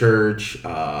involved with the church,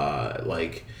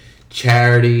 like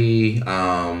charity.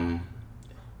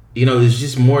 You know, it's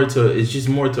just more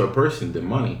to a person than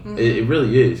money. Mm-hmm. It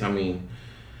really is. I mean,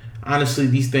 honestly,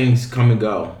 these things come and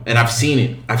go, and I've seen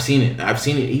it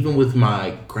even with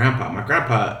my grandpa. My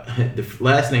grandpa, the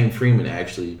last name Freeman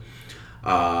actually,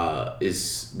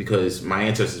 is because my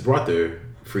ancestors brought their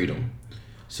freedom.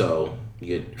 So you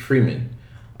get Freeman,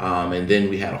 and then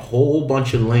we had a whole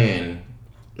bunch of land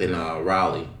in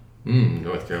Raleigh,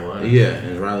 North Carolina. Yeah,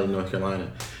 in Raleigh, North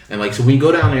Carolina. And like, so when you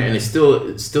go down there, and it's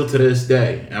still to this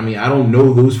day. I mean, I don't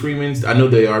know those Freemans. I know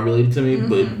they are related to me,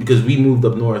 but because we moved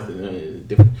up north,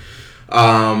 different.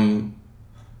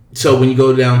 So when you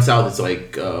go down south, it's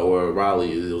like or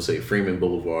Raleigh, it'll say Freeman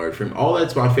Boulevard. All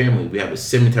that's my family. We have a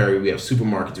cemetery. We have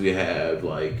supermarkets. We have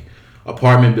like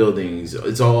apartment buildings.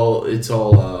 It's all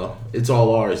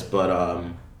ours. But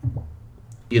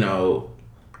you know,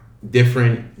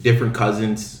 different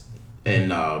cousins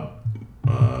and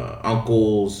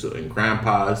uncles and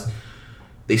grandpas,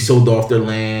 they sold off their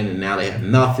land and now they have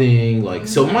nothing. Like,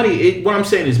 so money, what I'm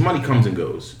saying is money comes and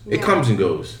goes. Yeah. It comes and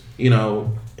goes, you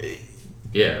know.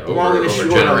 Yeah, over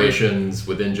generations,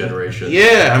 within generations.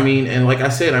 Yeah, I mean, and like I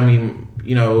said, I mean,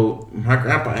 you know, my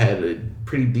grandpa had a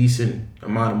pretty decent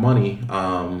amount of money,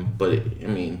 but I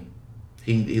mean,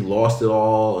 he lost it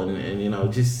all and you know,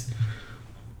 just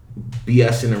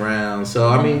BSing around. So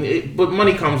I mean, but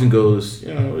money comes and goes.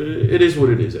 You know, it is what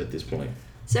it is at this point.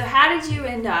 So how did you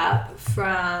end up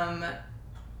from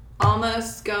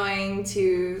almost going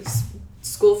to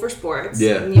school for sports.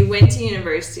 Yeah. And you went to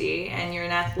university, and you're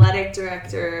an athletic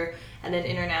director at an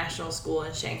international school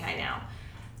in Shanghai now.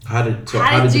 How did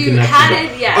you get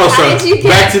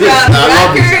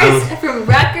from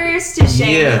Rutgers to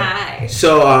Shanghai? Yeah.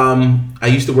 So I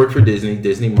used to work for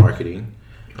Disney marketing.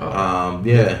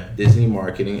 Disney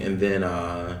marketing, and then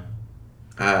I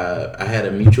had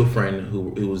a mutual friend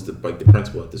who was the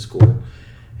principal at the school,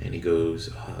 and he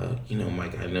goes,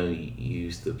 Mike, I know you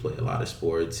used to play a lot of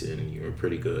sports and you were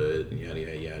pretty good, and yada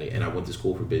yada yada. And I went to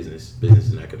school for business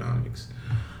and economics.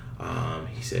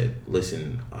 He said,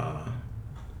 listen,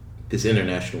 this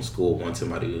international school wants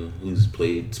somebody who's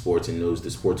played sports and knows the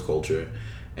sports culture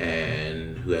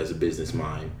and who has a business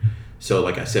mind. So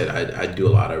like I said, I do a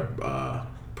lot of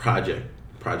project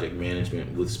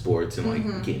management with sports and like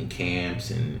getting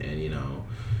camps and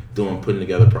putting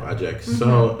together projects.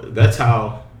 So that's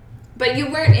how. But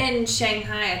you weren't in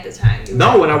Shanghai at the time.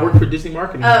 When I worked for Disney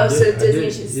marketing. Oh, so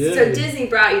Disney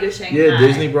brought you to Shanghai. Yeah,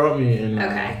 Disney brought me in.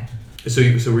 Okay. So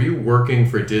were you working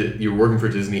for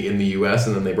Disney in the U.S.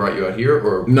 and then they brought you out here,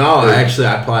 or no? Actually,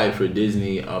 I applied for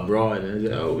Disney abroad, and they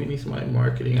said, we need somebody in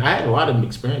marketing. I had a lot of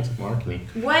experience in marketing.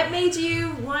 What made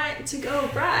you want to go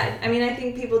abroad? I mean, I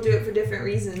think people do it for different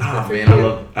reasons. Oh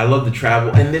man, I love to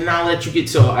travel, and then I'll let you get.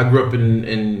 So I grew up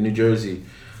in New Jersey.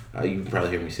 You can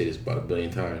probably hear me say this about 1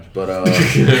 billion times, but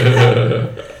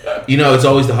it's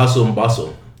always the hustle and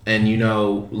bustle. And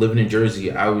living in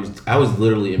Jersey, I was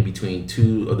literally in between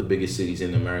two of the biggest cities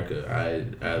in America.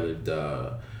 I lived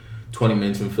 20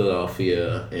 minutes from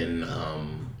Philadelphia and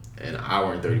an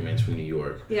hour and 30 minutes from New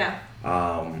York. Yeah.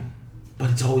 But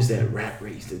it's always that rat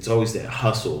race. It's always that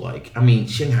hustle. Like, I mean,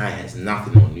 Shanghai has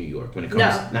nothing on New York when it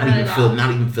comes. Not even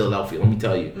Philadelphia. Let me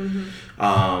tell you,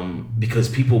 because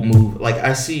people move. Like,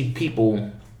 I see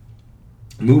people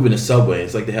move in the subway.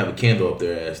 It's like they have a candle up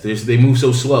their ass. They move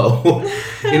so slow.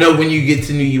 When you get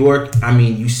to New York, I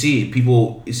mean, you see it.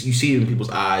 You see it in people's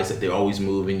eyes that they're always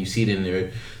moving. You see it in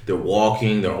they're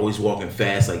walking. They're always walking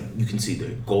fast. Like, you can see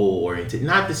they're goal oriented.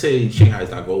 Not to say Shanghai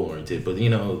is not goal oriented, but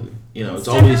it's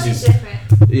always just different.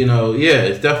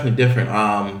 It's definitely different.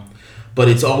 But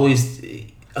it's always,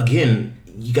 again,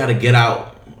 you got to get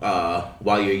out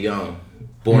while you're young,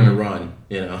 born to run.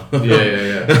 Yeah.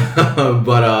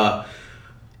 But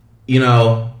you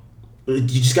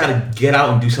just got to get out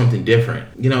and do something different.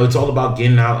 It's all about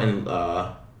getting out and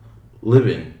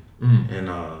living. And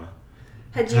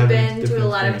had you been to a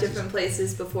lot of different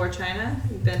places before China?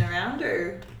 You've been around,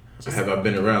 or? Have I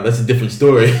been around? That's a different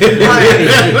story.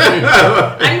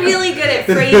 I'm really good at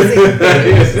phrasing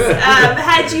things.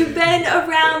 Had you been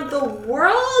around the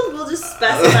world? We'll just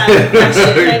specify the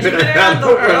question. Had you been around the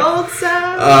world,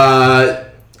 Sam?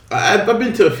 I've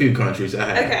been to a few countries.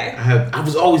 I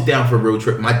was always down for a road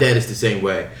trip. My dad is the same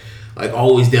way. Like,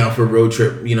 always down for a road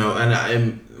trip,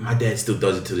 and my dad still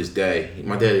does it to this day.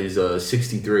 My dad is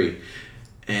 63,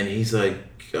 and he's like,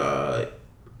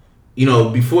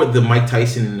 before the Mike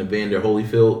Tyson and Evander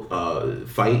Holyfield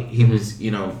fight, he was,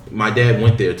 my dad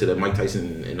went there to the Mike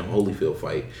Tyson and Holyfield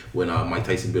fight when Mike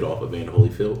Tyson bit off Evander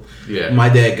Holyfield. Yeah. My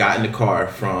dad got in the car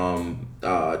from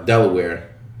Delaware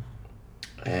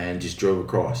and just drove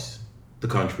across the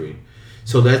country.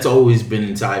 So that's always been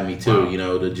inside me too,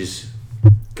 to just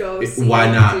go see. Why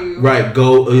not? Right,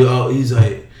 go. He's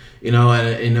like,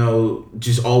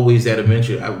 just always that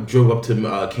adventure. I drove up to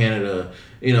Canada,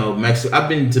 Mexico. I've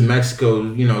been to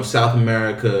Mexico, South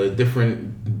America,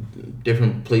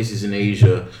 different places in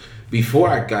Asia before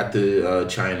I got to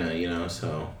China,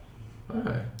 so. All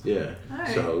right. Yeah. All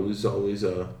right. So it was always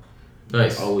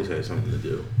nice. Always had something to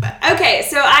do. Okay,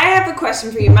 so I have a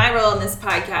question for you. My role in this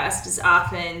podcast is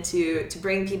often to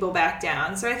bring people back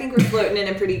down. So I think we're floating in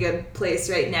a pretty good place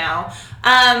right now.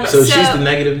 So she's the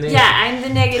negative Nancy? Yeah, I'm the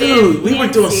negative Dude, we Nancy.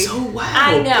 were doing so well.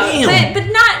 I know, damn. but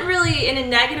not really in a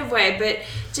negative way. But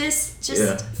just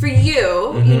for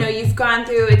you, you've gone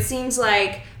through. It seems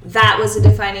like that was a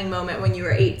defining moment when you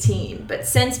were 18. But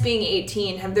since being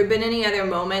 18, have there been any other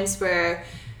moments where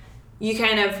you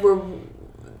kind of were?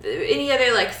 Any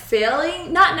other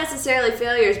not necessarily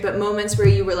failures, but moments where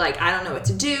you were like, I don't know what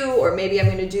to do, or maybe I'm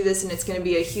going to do this and it's going to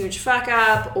be a huge fuck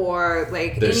up, or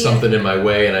there's something in my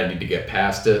way and I need to get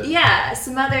past it. Yeah,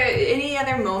 any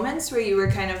other moments where you were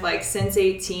kind of like, since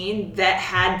 18, that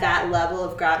had that level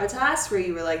of gravitas where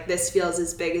you were like, this feels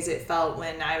as big as it felt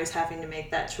when I was having to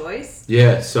make that choice?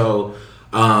 Yeah, so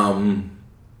I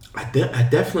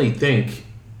definitely think,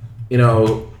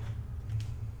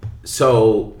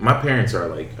 so my parents are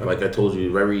like I told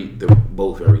you, they're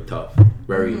both very tough,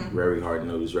 very hard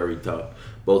nosed, very tough.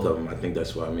 Both of them. I think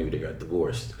that's why maybe they got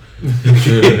divorced.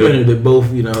 They're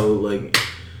both,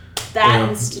 That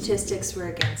and statistics were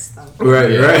against them.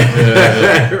 Right.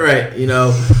 Right. You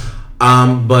know,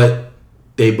 but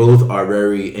they both are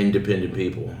very independent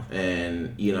people,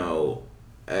 and you know,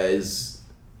 as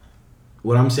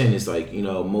what I'm saying is like, you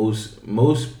know, most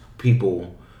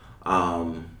people,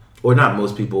 or not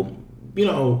most people, you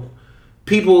know,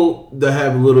 people that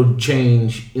have a little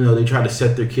change, you know, they try to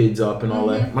set their kids up and all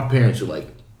that. My parents were like,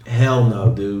 hell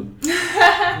no, dude.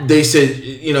 They said,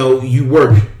 you know, you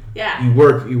work. Yeah. You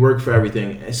work for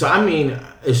everything. So, I mean,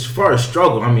 as far as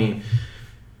struggle, I mean,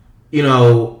 you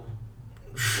know,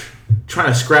 trying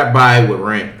to scrap by with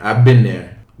rent. I've been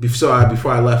there. Before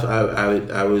I left,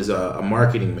 I was a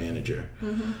marketing manager.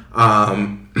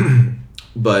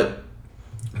 But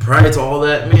prior to all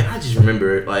that, man, I just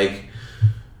remember, like,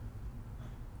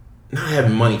 not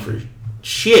having money for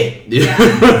shit.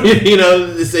 Yeah. You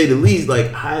know, to say the least.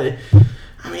 Like, I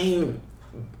mean,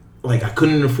 like, I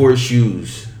couldn't afford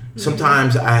shoes.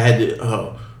 Sometimes I had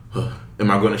to, am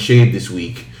I going to shave this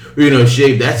week? You know,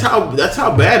 shave. That's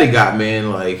how bad it got, man.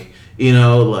 Like, you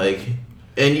know, like,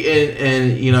 and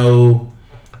you know,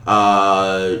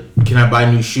 can I buy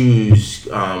new shoes?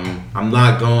 I'm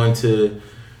not going to,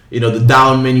 you know, the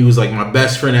dollar menu was like my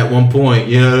best friend at one point.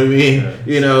 You know what I mean? Yeah.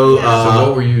 You know. So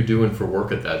what were you doing for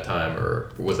work at that time, or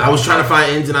was that? I was trying to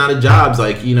find ins and out of jobs,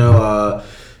 like, you know.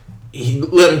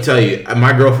 Let me tell you,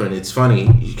 my girlfriend, it's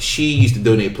funny, she used to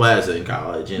donate Plaza in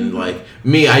college, and like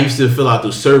me, I used to fill out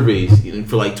those surveys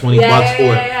for like $20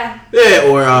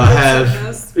 or have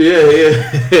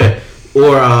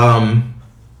or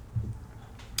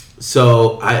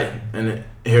so and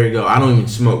here we go, I don't even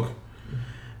smoke,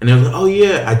 and they was like, oh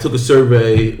yeah, I took a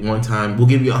survey one time, we'll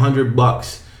give you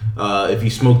 $100 if you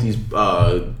smoke these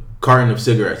carton of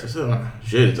cigarettes. I said, oh,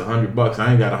 shit, it's $100,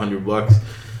 I ain't got $100,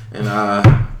 and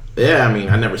yeah, I mean,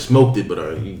 I never smoked it,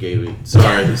 but you gave it.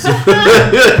 Sorry,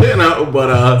 you know.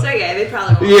 But it's okay. They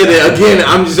probably won't. Yeah. Again,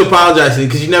 I'm just apologizing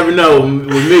because you never know with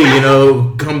me. You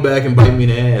know, come back and bite me in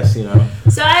the ass. You know.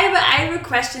 So I have a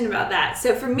question about that.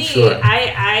 So for me, sure.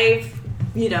 I've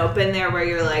you know been there where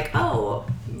you're like, oh,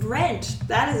 rent,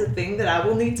 that is a thing that I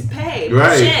will need to pay.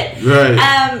 Right. Shit.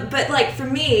 Right. But like for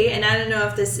me, and I don't know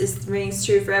if this rings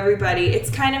true for everybody. It's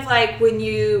kind of like when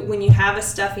you have a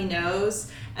stuffy nose.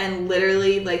 And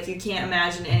literally, like, you can't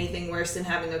imagine anything worse than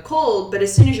having a cold. But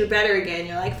as soon as you're better again,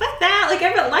 you're like, fuck that. Like,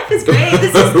 life is great.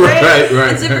 This is great. Right,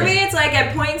 and so for me, it's like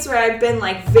at points where I've been,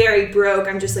 like, very broke,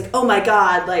 I'm just like, oh, my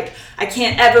God. Like, I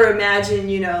can't ever imagine,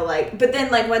 you know, like. But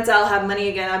then, like, once I'll have money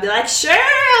again, I'll be like, sure,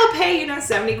 I'll pay, you know,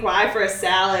 70 kwai for a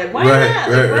salad. Why not?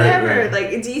 Like, whatever.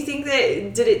 Like, do you think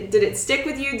that, did it stick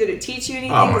with you? Did it teach you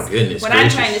anything? Oh, my goodness What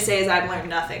gracious. I'm trying to say is I've learned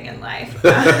nothing in life.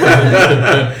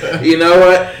 You know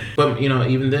what? But, you know,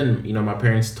 even then, you know, my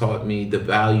parents taught me the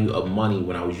value of money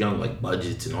when I was young, like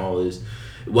budgets and all this.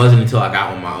 It wasn't until I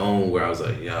got on my own where I was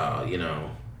like, yeah, you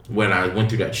know, when I went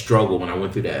through that struggle, when I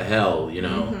went through that hell, you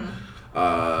know,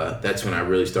 that's when I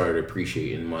really started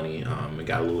appreciating money and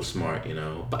got a little smart, you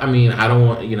know. But I mean, I don't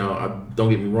want, you know, don't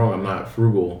get me wrong, I'm not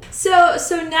frugal. So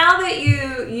now that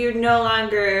you're no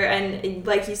longer, and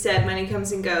like you said, money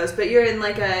comes and goes, but you're in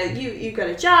like you got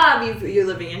a job, you're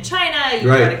living in China, you've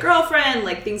got a girlfriend,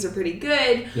 like things are pretty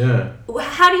good. Yeah.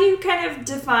 How do you kind of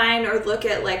define or look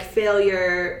at like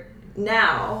failure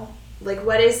now? Like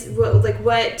what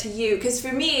to you? Because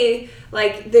for me,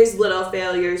 like there's little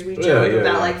failures. We joke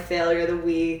about like failure of the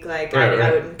week. Like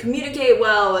I wouldn't communicate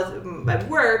well with my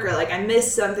work, or like I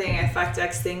missed something, I fucked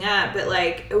X thing up. But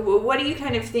like, what do you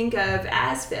kind of think of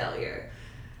as failure?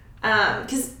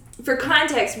 Because for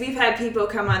context, we've had people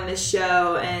come on this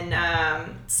show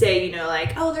and say, you know,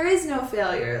 like, oh, there is no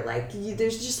failure. Like,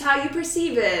 there's just how you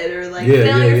perceive it. Or, like,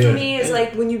 failure for me is,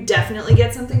 like, when you definitely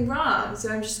get something wrong.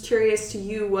 So I'm just curious to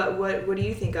you, what do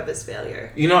you think of as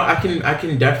failure? You know, I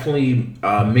can definitely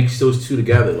mix those two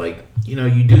together. Like, you know,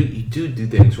 you do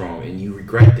things wrong and you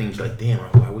regret things like, damn,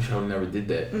 I wish I never did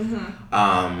that.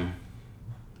 Mm-hmm.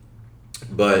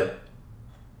 But,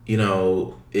 you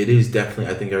know, it is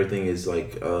definitely, I think everything is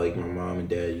like my mom and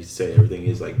dad used to say, everything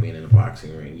is like being in a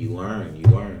boxing ring. You learn,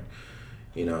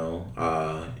 you know.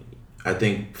 I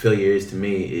think failure is, to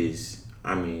me, is,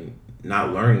 I mean,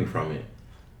 not learning from it.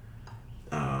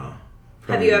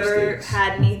 Have you ever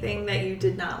had anything that you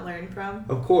did not learn from?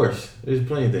 Of course. There's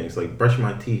plenty of things, like brushing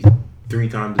my teeth 3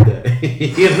 times a day.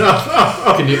 You know?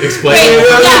 Can you explain? Wait,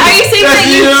 are you saying that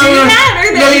you do that,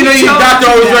 or that no, you know, your doctor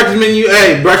always recommends you,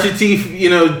 hey, brush your teeth, you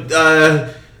know,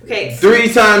 okay,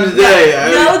 3 times a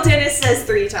day. No dentist says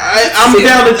 3 times.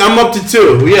 I'm up to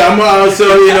 2. Yeah, I'm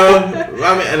so, you know,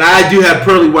 I mean, and I do have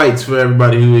pearly whites for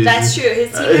everybody who is. That's true. His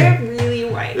teeth are really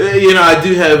white. You know, I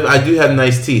do have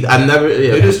nice teeth. I've never.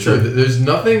 Yeah, it is true. There's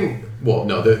nothing Well,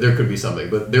 no, there could be something,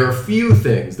 but there are few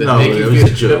things that No, make it you was a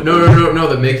feel joke. no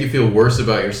that make you feel worse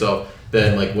about yourself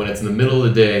than like when it's in the middle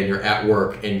of the day and you're at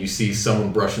work and you see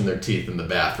someone brushing their teeth in the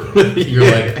bathroom. You're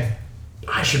like,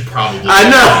 I should probably. I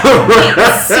know.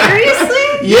 Seriously?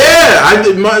 Yeah, I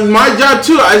did my job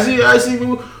too. I see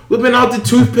people whipping out the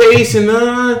toothpaste and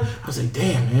I was like,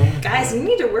 damn, man. Guys, you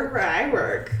need to work where I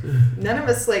work. None of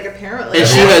us apparently. And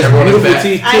she Yeah, has everyone is beautiful back.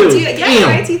 teeth too. I do. Yeah,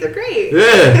 Damn. my teeth are great. Yeah.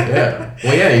 Yeah.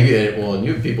 Well, yeah. And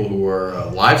you have people who are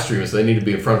live streamers, so they need to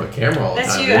be in front of a camera all the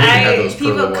That's time. true. They need to have those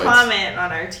People pearly whites. comment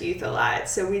on our teeth a lot,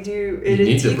 so we do. You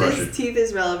need to brush it. Teeth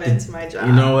is relevant to my job.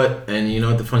 You know what? And you know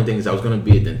what the funny thing is, I was gonna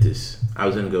be a dentist. I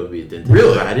was gonna go be a dentist.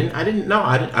 Really? But I didn't know.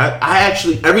 I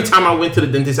actually every time I went to the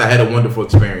dentist, I had a wonderful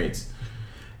experience.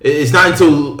 It's not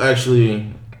until actually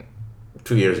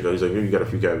 2 years ago. He's like, "You got a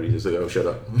few cavities." It's like, "Oh, shut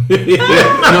up."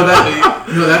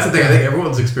 No, that's the thing. I think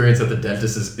everyone's experience at the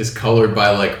dentist is colored by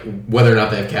like whether or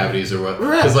not they have cavities or what.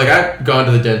 Because like I've gone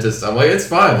to the dentist, I'm like, it's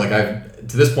fine. Like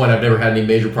to this point, I've never had any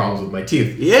major problems with my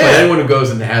teeth. Yeah. But anyone who goes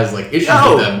and has like issues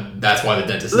with them, that's why the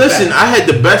dentist. Listen, is bad. I had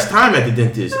the best time at the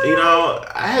dentist. You know,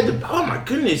 oh my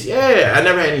goodness, yeah. I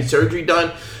never had any surgery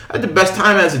done. I had the best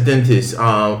time as a dentist. As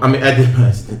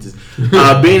a dentist.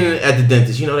 Being at the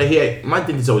dentist, you know, my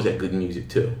dentist always had good music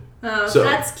too. Oh, So,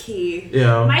 that's key. you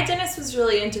know. My dentist was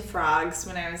really into frogs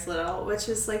when I was little, which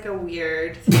is like a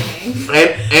weird thing.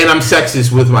 And I'm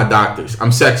sexist with my doctors. I'm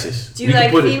sexist. Do you can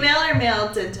like put it. female or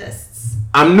male dentists?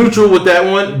 I'm neutral with that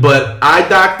one, but eye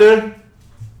doctor,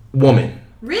 woman.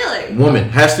 Really? Woman.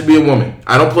 Has to be a woman.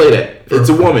 I don't play that. It's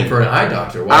a woman. For an eye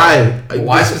doctor. Why? Eye.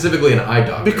 Why specifically an eye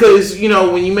doctor? Because, you know,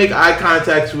 when you make eye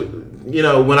contact with, you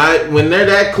know, when they're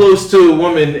that close to a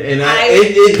woman and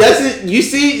it doesn't, you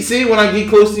see when I get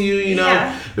close to you, you know,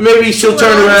 Yeah. maybe she'll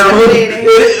turn around. Intimidating.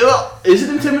 Is it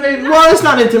intimidating? Well, it's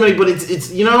not intimidating, but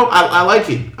it's you know, I like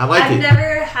it. I like I've it.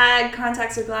 never had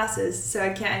contacts or glasses, so I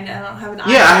don't have an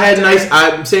eye. Yeah, I had doctor.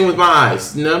 I'm same with my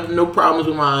eyes. No problems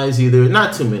with my eyes either.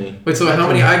 Not too many. Wait, so how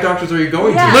many eye doctors are you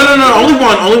going Yeah. to? No, only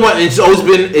one. It's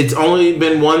only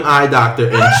been one eye doctor,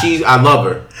 and I love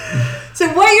her. So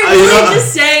what you're really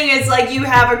just saying is like you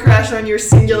have a crush on your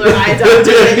singular eye doctor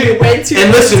that you went to.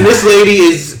 And listen, this lady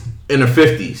is in her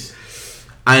 50s,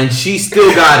 and she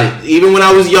still got it. Even when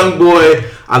I was a young boy,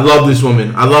 I love this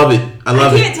woman. I love it. I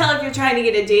can't tell if you're trying to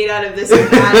get a date out of this or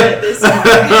not at this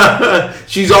point.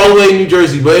 She's all the way in New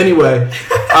Jersey, but anyway,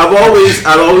 I've always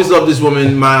loved this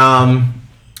woman.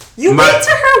 You went to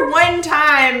her one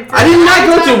time. I did not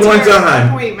go to one doctor's time.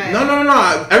 appointment. No.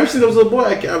 Ever since I was a little boy,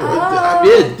 I've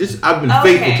been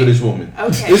faithful to this woman.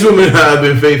 Okay. This woman I've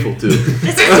been faithful to.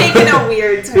 This is taking a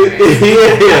weird turn.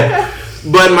 yeah.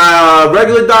 But my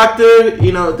regular doctor,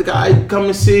 you know, the guy I come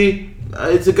to see,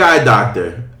 it's a guy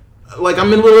doctor. Like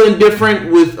I'm a little indifferent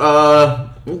with For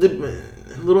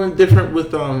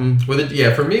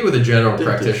me, with a general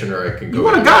practitioner, I can go. You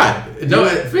want a guy? No,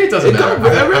 for me it doesn't matter.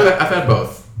 I've had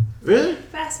both. Really?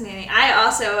 Fascinating. I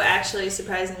also actually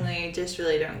surprisingly just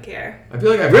really don't care. I feel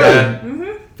like I've Really? had.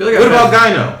 What about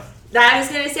gyno? That I was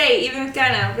gonna say, even with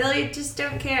gyno, really just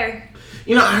don't care.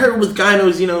 You know, I heard with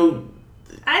gynos, you know.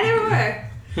 I never were.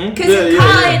 Because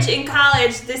Yeah. in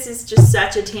college, this is just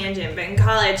such a tangent, but in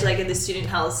college, like in the student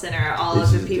health center, all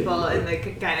of the people in the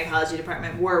gynecology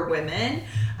department were women.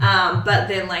 But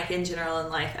then, like in general in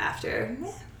life after,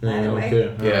 either way. Okay.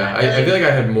 Yeah, I feel like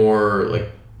I had more like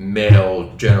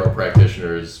male general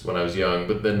practitioners when I was young,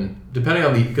 but then depending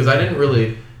on because I didn't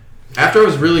really, after I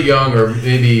was really young or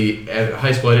maybe at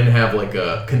high school, I didn't have like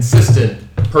a consistent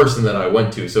person that I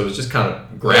went to, so it was just kind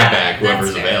of grab bag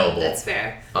whoever's available. That's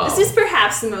fair. This is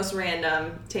perhaps the most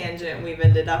random tangent we've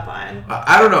ended up on.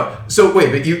 I don't know. So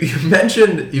wait, but you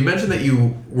mentioned that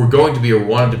you were going to be or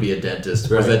wanted to be a dentist.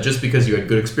 Was that just because you had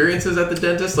good experiences at the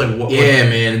dentist? Like what? Yeah,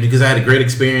 man, because I had great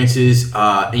experiences.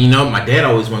 And you know, my dad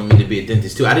always wanted me to be a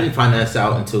dentist too. I didn't find that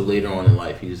out until later on in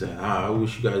life. He was like, I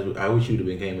wish you would have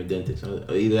became a dentist.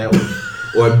 Either that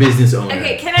or a business owner.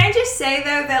 Okay, can I just say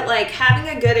though that like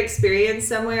having a good experience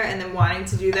somewhere and then wanting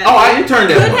to do that I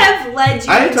interned at could one. have led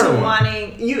you I into interned one.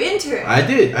 wanting you interned. I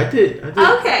did.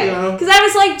 Okay, You know? because I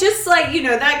was like, just like you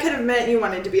know, that could have meant you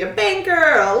wanted to be a banker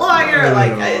or a lawyer. No,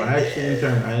 like, I actually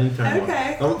interned. I interned.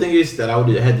 Okay. The only thing is that I would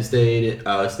have had to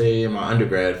stay in my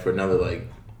undergrad for another like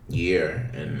year,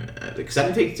 and because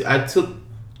I took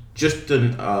just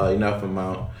enough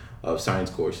amount of science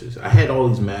courses. I had all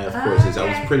these math courses. I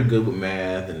was pretty good with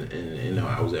math, and you know,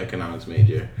 I was an economics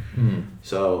major.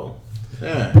 So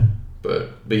yeah. But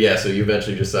yeah, so you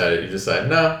eventually decided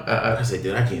no. I said,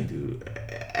 dude, I can't do it.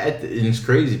 And it's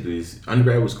crazy because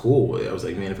undergrad was cool. I was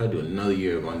like, man, if I do another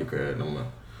year of undergrad, I'm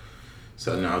gonna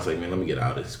So now I was like, man, let me get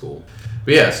out of school.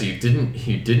 But yeah, so you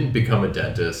didn't become a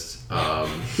dentist.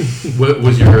 What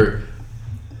was your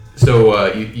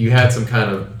you had some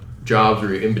kind of jobs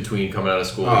where you're in between coming out of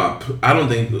school? I don't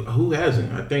think, who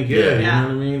hasn't? I think, yeah. You know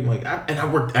what I mean? Like, I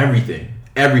worked everything.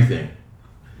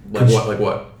 Like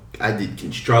what? I did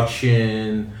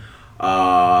construction.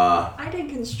 I did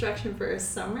construction for a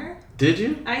summer. Did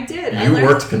you? I did. You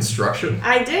worked construction?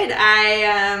 I did.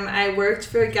 I worked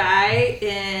for a guy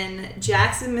in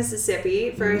Jackson, Mississippi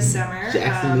for a summer.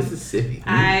 Jackson, Mississippi.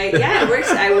 I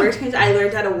worked. I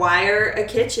learned how to wire a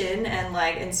kitchen and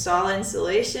like install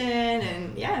insulation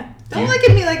and Don't look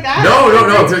at me like that. No.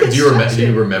 Do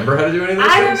you remember how to do any of those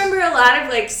things? I remember a lot of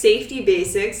like safety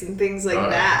basics and things like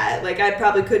that. Like I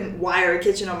probably couldn't wire a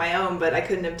kitchen on my own, but I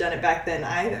couldn't have done it back then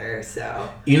either. So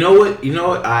you know what?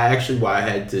 Why I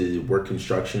had to work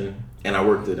construction, and I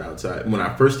worked it outside. When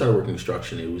I first started working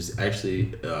construction, it was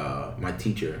actually my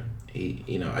teacher.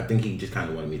 I think he just kind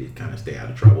of wanted me to kind of stay out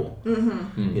of trouble.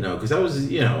 Mm-hmm. Because I was,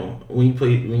 when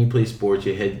you play sports,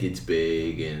 your head gets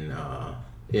big, and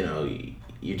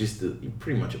you're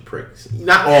pretty much a prick.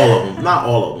 Not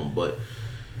all of them, but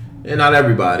and not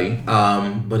everybody.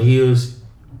 But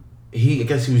I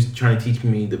guess he was trying to teach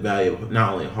me the value of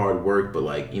not only hard work, but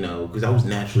like, because I was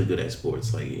naturally good at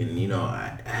sports. Like, and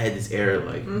I had this air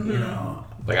like,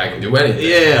 like I can do anything.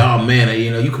 Yeah. Oh man.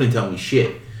 You couldn't tell me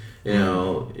shit.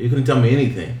 You couldn't tell me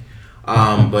anything.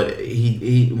 But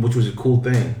he which was a cool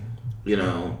thing.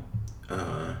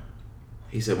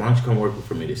 He said, "Why don't you come work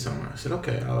for me this summer?" I said,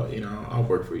 "Okay, I'll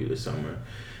work for you this summer."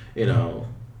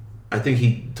 I think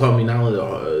he taught me not only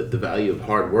the value of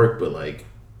hard work, but like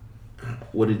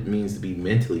what it means to be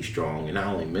mentally strong, and not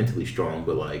only mentally strong,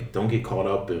 but like don't get caught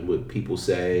up in what people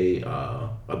say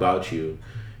about you.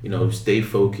 Stay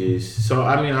focused. So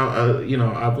I mean,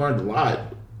 I've learned a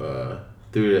lot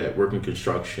through that, working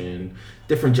construction,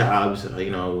 different jobs.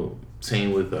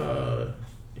 Same with I've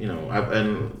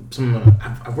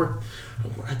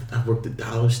worked at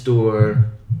dollar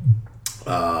store.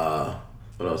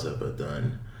 What else have I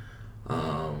done?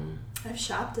 I've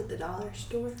shopped at the dollar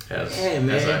store. Yes, man.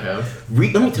 Yes, I have.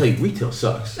 Let me tell you, retail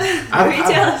sucks.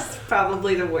 Retail is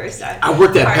probably the worst. I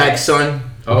worked at PacSun.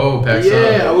 Oh, PacSun.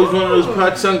 Yeah, I was one of those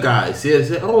PacSun guys. Yeah,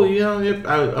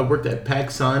 I worked at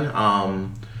PacSun.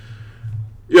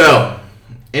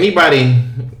 Anybody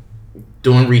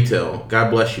doing retail, God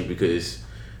bless you, because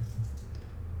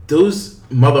those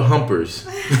mother humpers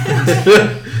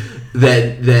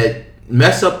that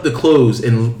mess up the clothes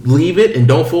and leave it and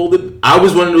don't fold it. I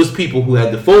was one of those people who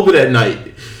had to fold it at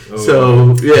night. Oh.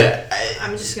 So yeah,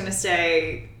 I'm just gonna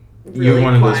say. Really You're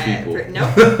one of those quiet. people. No,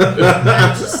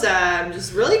 I'm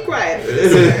just really quiet.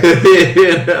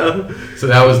 So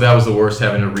that was the worst,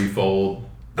 having to refold.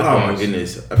 Oh my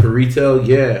goodness! For retail,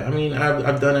 yeah. I mean,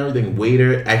 I've done everything.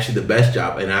 Waiter, actually, the best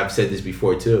job, and I've said this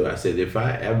before too. I said if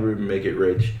I ever make it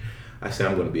rich, I said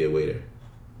I'm going to be a waiter.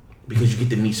 Because you get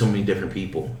to meet so many different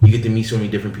people. You get to meet so many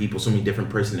different people, so many different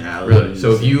personalities. Really?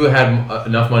 So if you had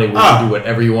enough money, would you do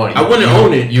whatever you want? I wouldn't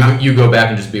own it. You go back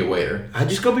and just be a waiter.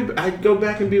 I'd go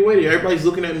back and be a waiter. Everybody's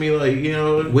looking at me like,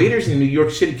 waiters in New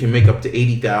York City can make up to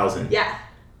 $80,000. Yeah.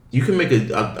 You can make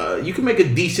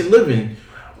a decent living.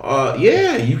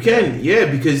 Yeah, you can. Yeah,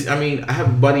 because I mean, I have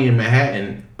a buddy in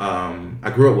Manhattan.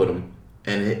 I grew up with him.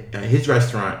 And his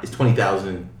restaurant is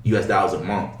 $20,000 US a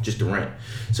month just to rent.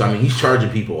 So I mean, he's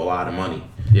charging people a lot of money.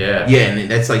 Yeah. Yeah,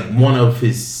 and that's like one of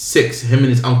his 6. Him and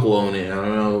his uncle own it. I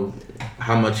don't know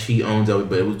how much he owns of it,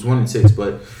 but it was 1 in 6.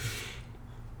 But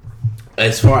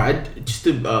as far just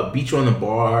to beach on the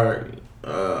bar,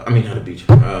 not a beach,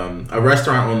 a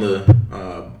restaurant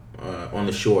on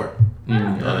the shore.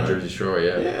 On the Jersey Shore,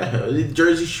 yeah. Yeah,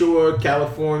 Jersey Shore,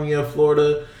 California,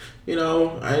 Florida.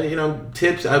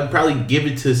 Tips. I'd probably give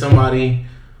it to somebody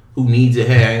who needs it.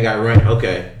 Hey, I ain't got rent.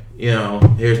 Okay,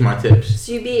 here's my tips.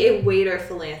 So you'd be a waiter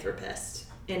philanthropist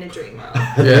in a dream world.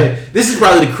 Yeah. This is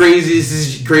probably the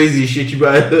craziest shit you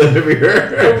might have ever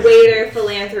heard. A waiter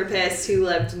philanthropist who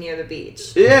lived near the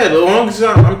beach. Yeah, the longest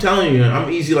time, I'm telling you, I'm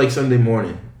easy like Sunday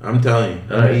morning. I'm telling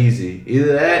you, I'm easy.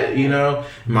 Either that,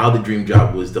 my other dream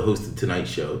job was to host the Tonight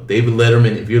Show. David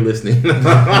Letterman, if you're listening,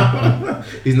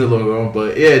 he's no longer on.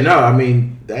 But yeah, no, I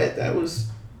mean that's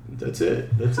it.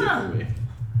 That's it for me.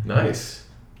 Nice.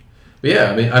 But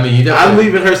yeah, I mean, you definitely. I'm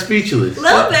leaving her speechless. A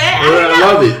little bit. I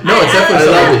love it. No,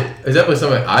 it's definitely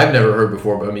something I've never heard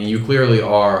before. But I mean, you clearly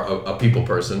are a people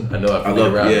person. I know that from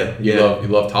being around. You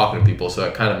love talking to people, so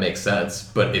it kind of makes sense.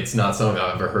 But it's not something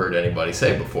I've ever heard anybody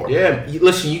say before. Yeah,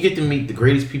 listen, you get to meet the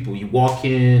greatest people. You walk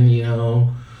in,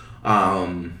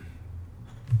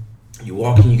 you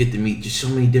walk in, you get to meet just so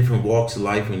many different walks of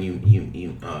life when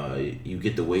you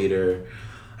get the waiter.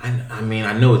 I mean,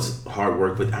 I know it's hard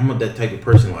work, but I'm that type of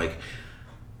person. Like,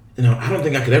 I don't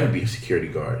think I could ever be a security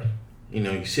guard.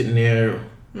 You're sitting there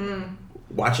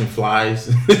watching flies.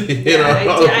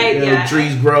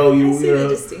 Trees grow. I see the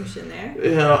distinction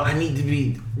there. I need to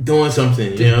be doing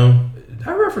something. I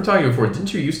remember from talking before.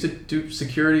 Didn't you used to do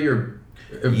security or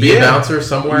be a bouncer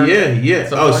somewhere? Yeah.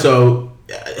 Somewhere? So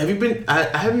have you been?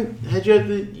 I haven't had you at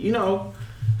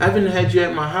I haven't had you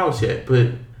at my house yet, but.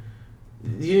 I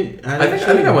think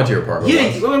I went to your apartment.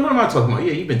 Yeah, what am I talking about?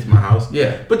 Yeah, you've been to my house.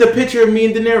 Yeah. But the picture of me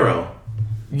and De Niro.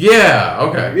 Yeah,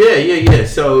 okay. Yeah.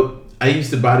 So I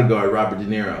used to bodyguard Robert De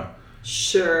Niro.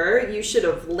 Sure, you should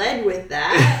have led with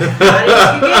that. How did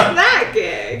you get that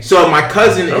gig? So my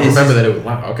cousin I remember that it was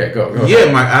wow. Okay, go.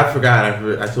 Yeah, I forgot. I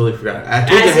totally forgot. I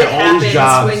told As you it I had all these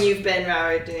jobs. happens when you've been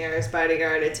Robert De Niro's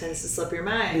bodyguard, it tends to slip your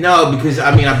mind. No, because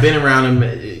I've been around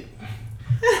him.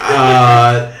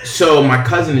 So my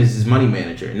cousin is his money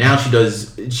manager. Now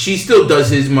she still does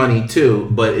his money too,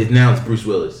 but now it's Bruce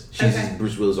Willis. She's his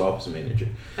Bruce Willis office manager.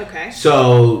 Okay.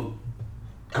 So,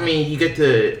 you get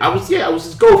to, I was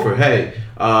his gopher. Hey,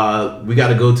 we got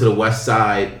to go to the west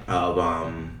side of,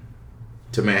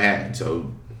 to Manhattan.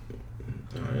 So,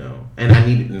 and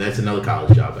and that's another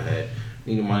college job I had.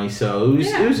 Needed money. So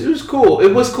it was cool.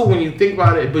 It was cool when you think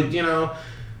about it, but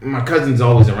my cousin's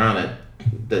always around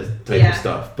that type of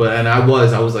stuff. But I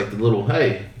was like the little,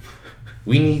 hey,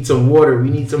 we need some water, we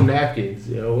need some napkins,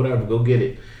 whatever, go get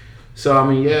it. So I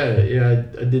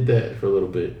did that for a little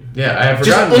bit. Yeah, I have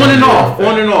forgotten. Just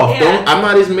on and off. Yeah. I'm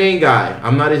not his main guy.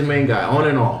 On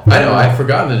and off. I know. I'd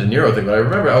forgotten the De Niro thing, but I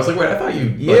remember I was like, wait, I thought you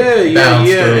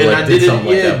bounced or and I did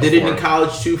it. Did it before. in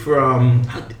college too for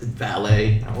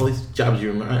valet. All these jobs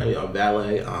you remember,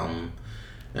 valet, and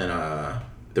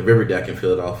the River Deck in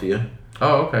Philadelphia.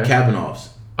 Oh, okay. Cabin offs.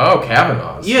 Oh,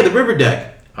 Kavanaugh's. Yeah, the River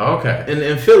Deck. Oh, okay.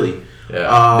 In Philly.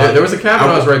 Yeah. There was a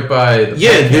Kavanaugh's right by the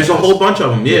there's a whole bunch of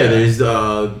them. Yeah, there's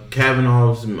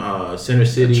Kavanaugh's, Center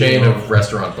City. Chain of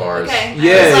restaurant bars. Okay.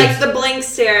 Yeah. It's like the Blink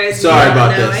Stairs. Sorry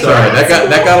about that. Sorry,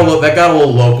 that got a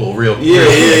little local real quick.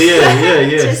 Yeah.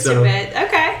 Just a bit.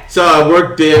 Okay. So I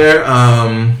worked there.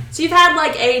 So you've had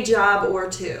like a job or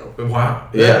two. Wow.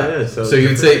 Yeah. So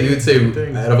you'd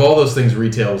say out of all those things,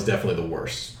 retail was definitely the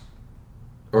worst.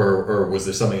 Or was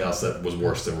there something else that was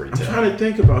worse than retail? I'm trying to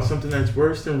think about something that's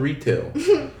worse than retail.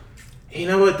 You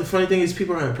know what? The funny thing is,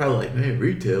 people are probably like, man,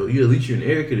 retail, at least you're in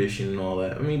air conditioning and all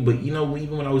that. But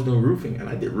even when I was doing roofing, and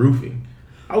I did roofing,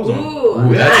 I was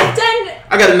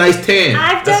I got a nice tan.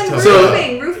 I've done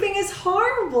roofing. Roofing is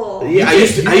horrible. Yeah, I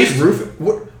used to roofing.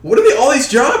 What are all these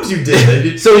jobs you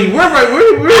did? So you were right. I've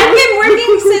been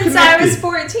working since I was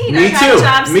 14. I've had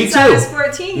jobs since I was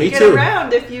 14. You get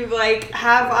around if you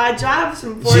have odd jobs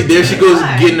from 14. There she goes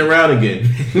getting around again.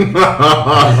 With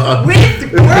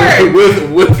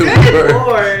work. with Good work.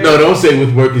 Lord. No, don't say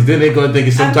with work, because then they're gonna think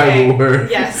it's some type of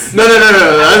word. Yes. No.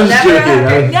 I'm just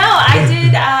joking. No, I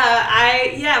did.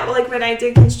 Like when I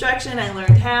did construction, I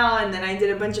learned how, and then I did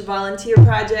a bunch of volunteer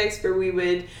projects where we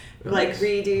would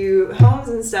redo homes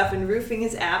and stuff. And roofing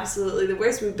is absolutely the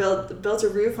worst. We built a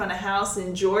roof on a house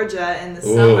in Georgia in the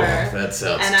summer. That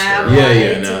sounds and I terrible.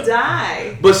 wanted to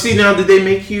die. But see, now did they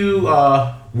make you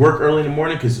work early in the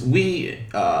morning? Because we,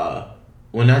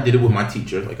 when I did it with my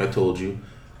teacher, like I told you,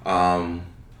 I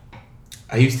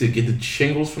used to get the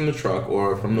shingles from the truck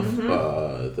or from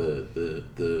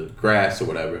the grass or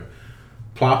whatever,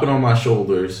 plop it on my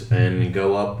shoulders and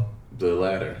go up the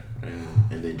ladder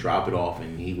and then drop it off,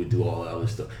 and he would do all that other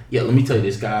stuff. Yeah, let me tell you,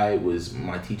 this guy was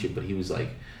my teacher, but he was like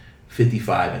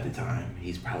 55 at the time.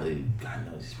 He's probably, God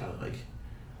knows, he's probably like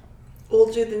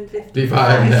older than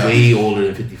 55. He's way older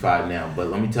than 55 now. But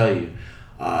let me tell you,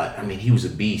 he was a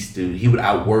beast, dude. He would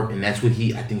outwork, and that's what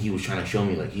I think he was trying to show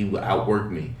me. Like, he would outwork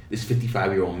me. This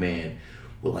 55-year-old man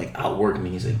would like outwork me.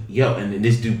 He's like, yo, and then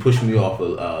this dude pushed me off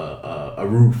a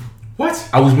roof. What?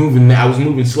 I was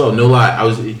moving slow. No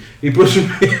lie. He pushed me,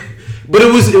 but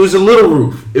it was a little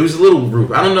roof. It was a little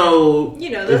roof. I don't know.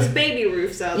 Those baby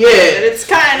roofs out there. But it's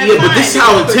kind of fine. But this is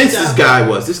how intense this guy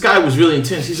was. This guy was really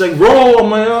intense. He's like, roll. I'm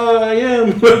like, I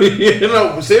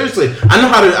am. Seriously, I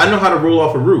know how to roll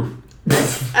off a roof.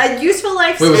 A useful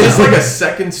life skill. Wait, was this like a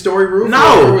second story roof?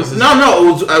 No. It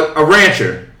was a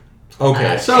rancher.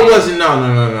 Okay. So it wasn't.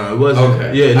 No. It wasn't.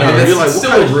 Okay. Yeah. No. You're like,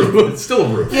 still a roof. It's still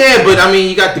a roof. Yeah, but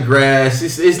you got the grass.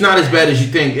 It's not as bad as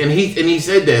you think. And he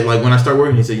said that, like, when I started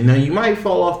working, he said, you might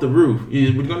fall off the roof.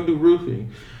 We're gonna do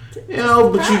roofing.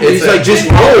 But he's like, just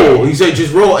roll. He said,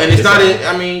 just roll, and it's not. It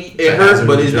hurts,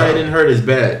 but it's not. It didn't hurt as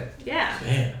bad. Yeah.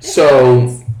 Man.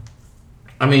 So,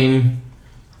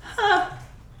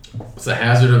 It's a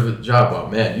hazard of a job. Oh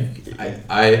man,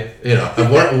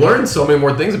 I've learned so many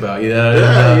more things about you that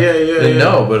I didn't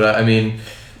know. But I mean,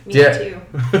 Me too.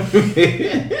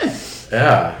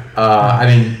 Yeah. I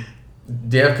mean,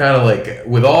 do you have kind of like,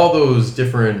 with all those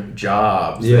different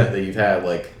jobs that you've had,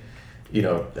 like, you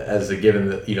know, as a given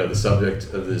the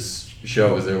subject of this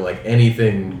show, is there like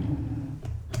anything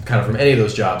kind of from any of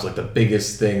those jobs, like the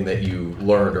biggest thing that you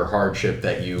learned or hardship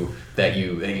that you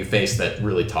faced that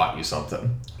really taught you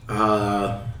something?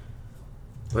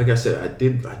 Like I said, I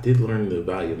did learn the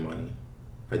value of money.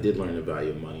 Like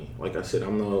I said,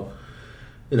 I'm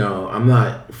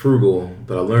not frugal,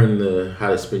 but I learned how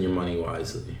to spend your money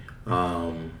wisely.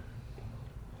 It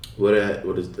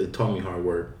taught me hard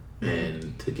work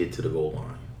and to get to the goal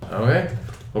line. Okay,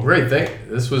 well, great.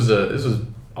 This was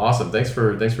awesome. Thanks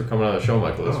for coming on the show,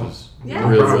 Michael. This was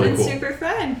really been cool. super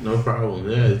fun. No problem.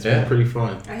 Yeah, it's been pretty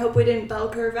fun. I hope we didn't bell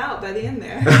curve out by the end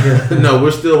there. No,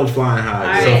 we're still flying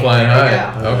high. Still flying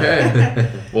high. Okay.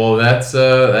 Well, that's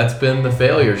been the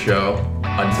Failure Show.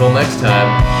 Until next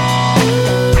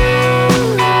time.